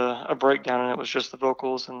 there was a breakdown, and it was just the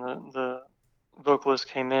vocals, and the vocalist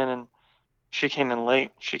came in, and she came in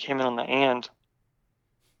late. She came in on the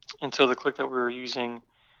and so the click that we were using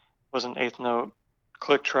was an eighth note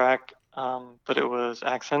click track, but it was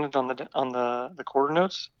accented on the quarter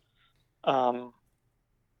notes, and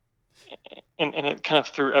it kind of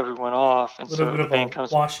threw everyone off. And A little so bit the of band a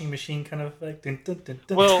comes. washing machine kind of like. Dun, dun, dun,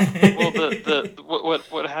 dun. Well,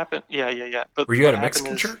 what happened? Yeah. But Were you at what a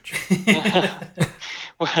Mexican happened church?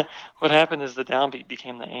 what happened is the downbeat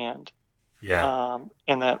became the and. Yeah.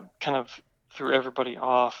 And that kind of threw everybody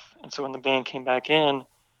off. And so when the band came back in,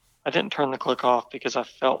 I didn't turn the click off because I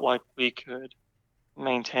felt like we could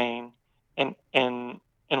maintain, and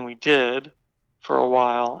we did for a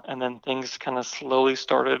while, and then things kind of slowly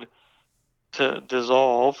started to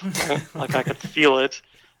dissolve, right? Like I could feel it.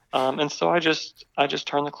 And so I just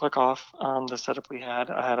turned the click off. The setup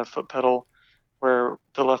I had a foot pedal where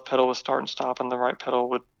the left pedal would start and stop, and the right pedal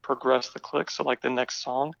would progress the click. So like the next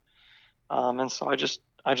song. And so I just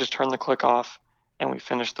turned the click off, and we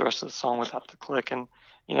finished the rest of the song without the click. And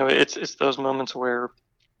it's those moments where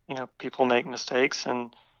people make mistakes,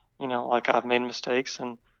 and like I've made mistakes,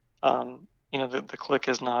 and the click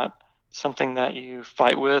is not something that you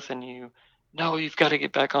fight with, and you've got to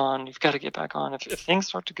get back on. You've got to get back on. If things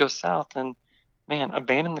start to go south, then man,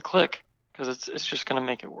 abandon the click, because it's just going to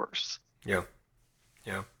make it worse. Yeah.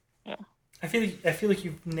 I feel like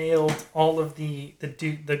you've nailed all of the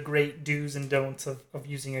great do's and don'ts of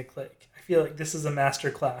using a click. I feel like this is a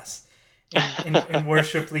master class in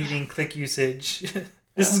worship leading click usage.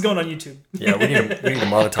 This is going on YouTube. Yeah, we need to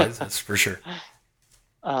monetize this for sure.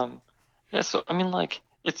 Yeah. So I mean, like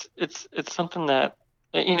it's something that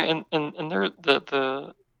and they're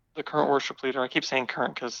the current worship leader. I keep saying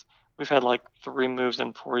current because we've had like 3 moves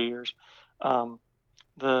in 4 years.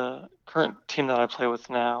 The current team that I play with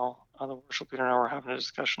now, the worship leader and I were having a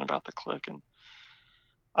discussion about the click, and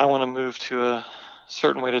I want to move to a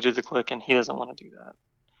certain way to do the click, and he doesn't want to do that.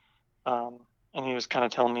 And he was kind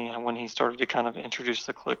of telling me when he started to kind of introduce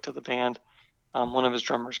the click to the band, one of his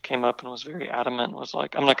drummers came up and was very adamant and was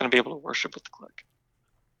like, I'm not going to be able to worship with the click.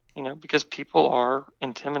 Because people are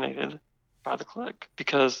intimidated by the click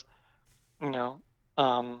because,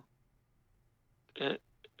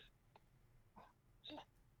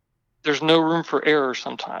 there's no room for error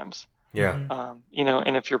sometimes. Yeah.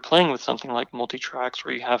 And if you're playing with something like multi-tracks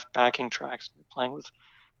where you have backing tracks, you're playing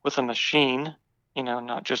with a machine,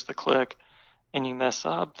 not just the click, and you mess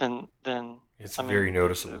up, then it's very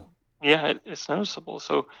noticeable. Yeah, it's noticeable.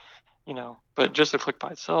 So, but just the click by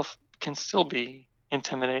itself can still be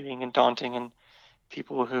intimidating and daunting, and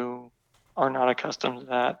people who are not accustomed to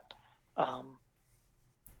that. I'll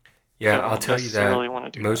tell you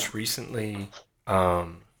that most that. recently,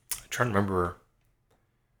 I'm trying to remember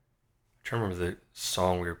the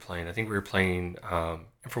song we were playing. I think we were playing, and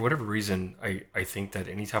for whatever reason, I think that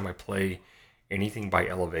anytime I play anything by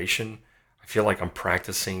Elevation, I feel like I'm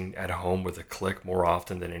practicing at home with a click more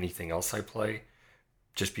often than anything else I play,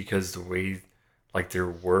 just because the way, like their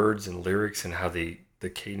words and lyrics and how the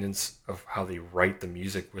cadence of how they write the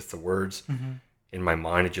music with the words in my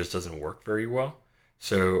mind, it just doesn't work very well.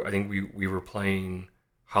 So I think we were playing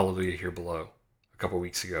Hallelujah Here Below a couple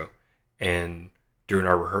weeks ago, and during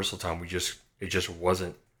our rehearsal time, it just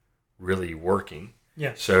wasn't really working.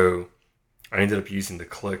 Yeah. So I ended up using the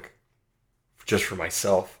click just for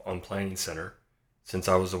myself on Planning Center, since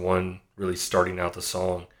I was the one really starting out the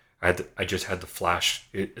song. I just had the flash.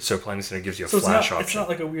 So Planning Center gives you a flash option. It's not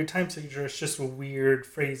like a weird time signature. It's just a weird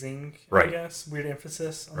phrasing, right. I guess. Weird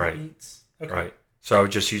emphasis on right. the beats. Okay. Right. So I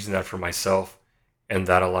was just using that for myself, and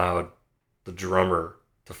that allowed the drummer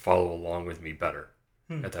to follow along with me better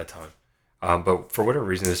at that time. But for whatever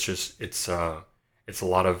reason, it's a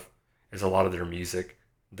lot of their music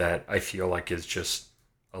that I feel like is just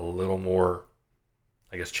a little more,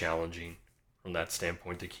 I guess, challenging from that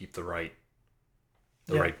standpoint to keep the right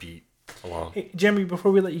beat along. Hey, Jeremy,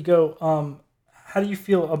 before we let you go, how do you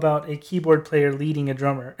feel about a keyboard player leading a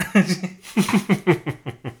drummer?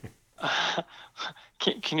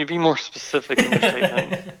 Can you be more specific in your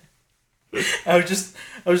statement? I was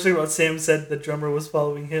thinking about Sam said the drummer was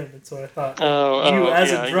following him, and so I thought,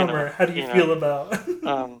 a drummer, how do you feel about?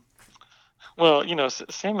 Well,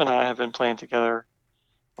 Sam and I have been playing together.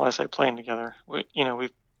 Well, I say playing together. We've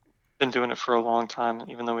been doing it for a long time,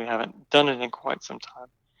 even though we haven't done it in quite some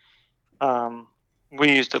time.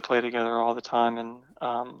 We used to play together all the time, and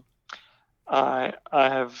I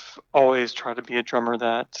have always tried to be a drummer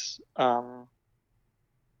that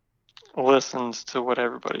listens to what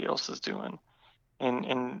everybody else is doing,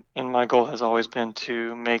 and my goal has always been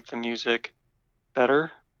to make the music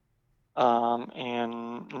better,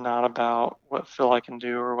 and not about what fill I can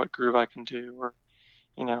do or what groove I can do, or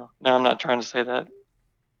now I'm not trying to say that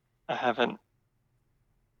I haven't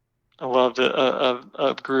loved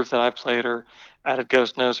a groove that I played or added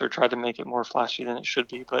ghost notes or tried to make it more flashy than it should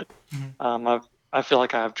be, but I feel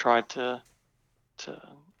like I have tried to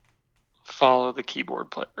follow the keyboard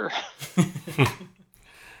player.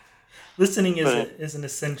 Listening is an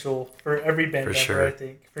essential for every band member, sure. I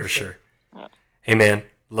think. For sure. Yeah. Hey, man.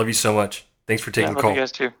 Love you so much. Thanks for taking the call. Love you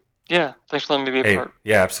guys, too. Yeah. Thanks for letting me be a part.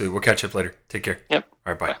 Yeah, absolutely. We'll catch up later. Take care. Yep.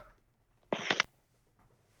 All right,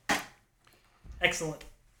 bye. Excellent.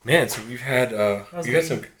 Man, so we've had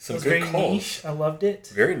some good very calls. Niche. I loved it.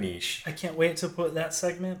 Very niche. I can't wait to put that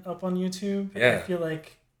segment up on YouTube. Yeah. I feel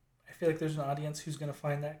like there's an audience who's going to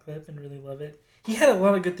find that clip and really love it. He had a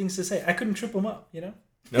lot of good things to say. I couldn't trip him up, No.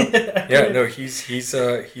 No, he's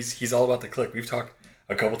all about the click. We've talked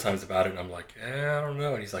a couple times about it, and I'm like, I don't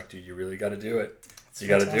know. And he's like, dude, you really got to do it. You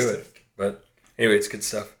got to do it. But anyway, it's good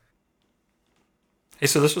stuff. Hey,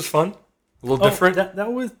 so this was fun. A little different.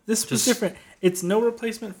 This was different. It's no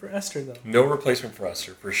replacement for Esther, though. No replacement for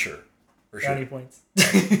Esther, for sure. Brownie points.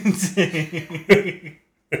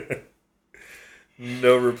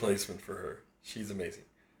 No replacement for her. She's amazing.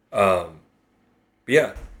 But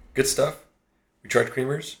yeah, good stuff. We tried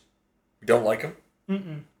creamers. We don't like them.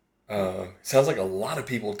 Sounds like a lot of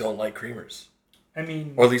people don't like creamers. I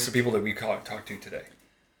mean, or at least the people that we talked to today.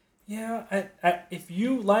 Yeah, if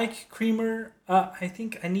you like creamer, I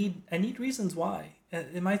think I need reasons why.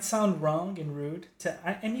 It might sound wrong and rude.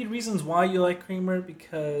 I need reasons why you like creamer,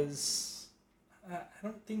 because I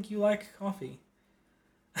don't think you like coffee.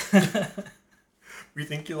 We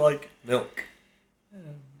think you like milk.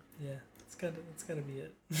 Yeah, it's gotta be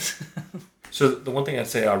it. So the one thing I'd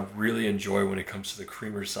say I really enjoy when it comes to the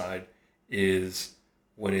creamer side is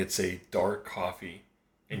when it's a dark coffee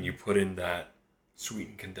and you put in that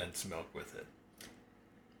sweetened condensed milk with it.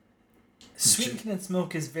 Sweetened condensed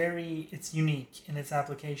milk is it's unique in its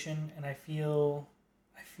application, and I feel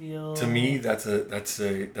to me that's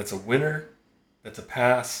a winner. That's a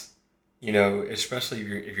pass. You know, especially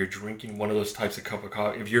if you're drinking one of those types of cup of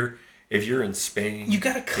coffee. If you're in Spain, you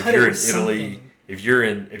gotta cut if you're it in with Italy, something. if you're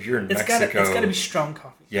in Mexico, it's gotta be strong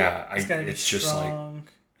coffee. Yeah, It's just like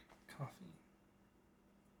coffee.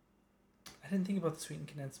 I didn't think about the sweetened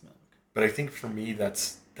condensed milk. But I think for me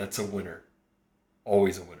that's a winner.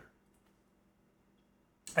 Always a winner.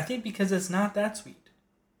 I think because it's not that sweet,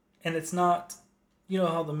 and it's not, you know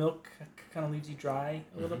how the milk kind of leaves you dry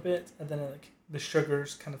a little bit, and then the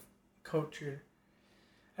sugars kind of coat your.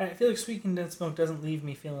 I feel like sweet condensed milk doesn't leave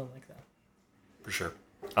me feeling like that. For sure,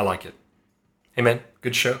 I like it. Hey man,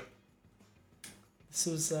 good show. This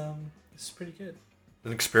is pretty good.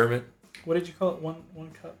 An experiment. What did you call it? One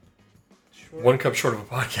cup. Short? 1 cup short of a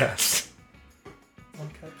podcast. 1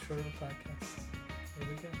 cup short of a podcast. There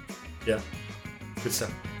we go. Yeah, good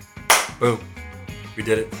stuff. Boom, we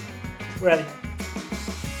did it. We're out of here.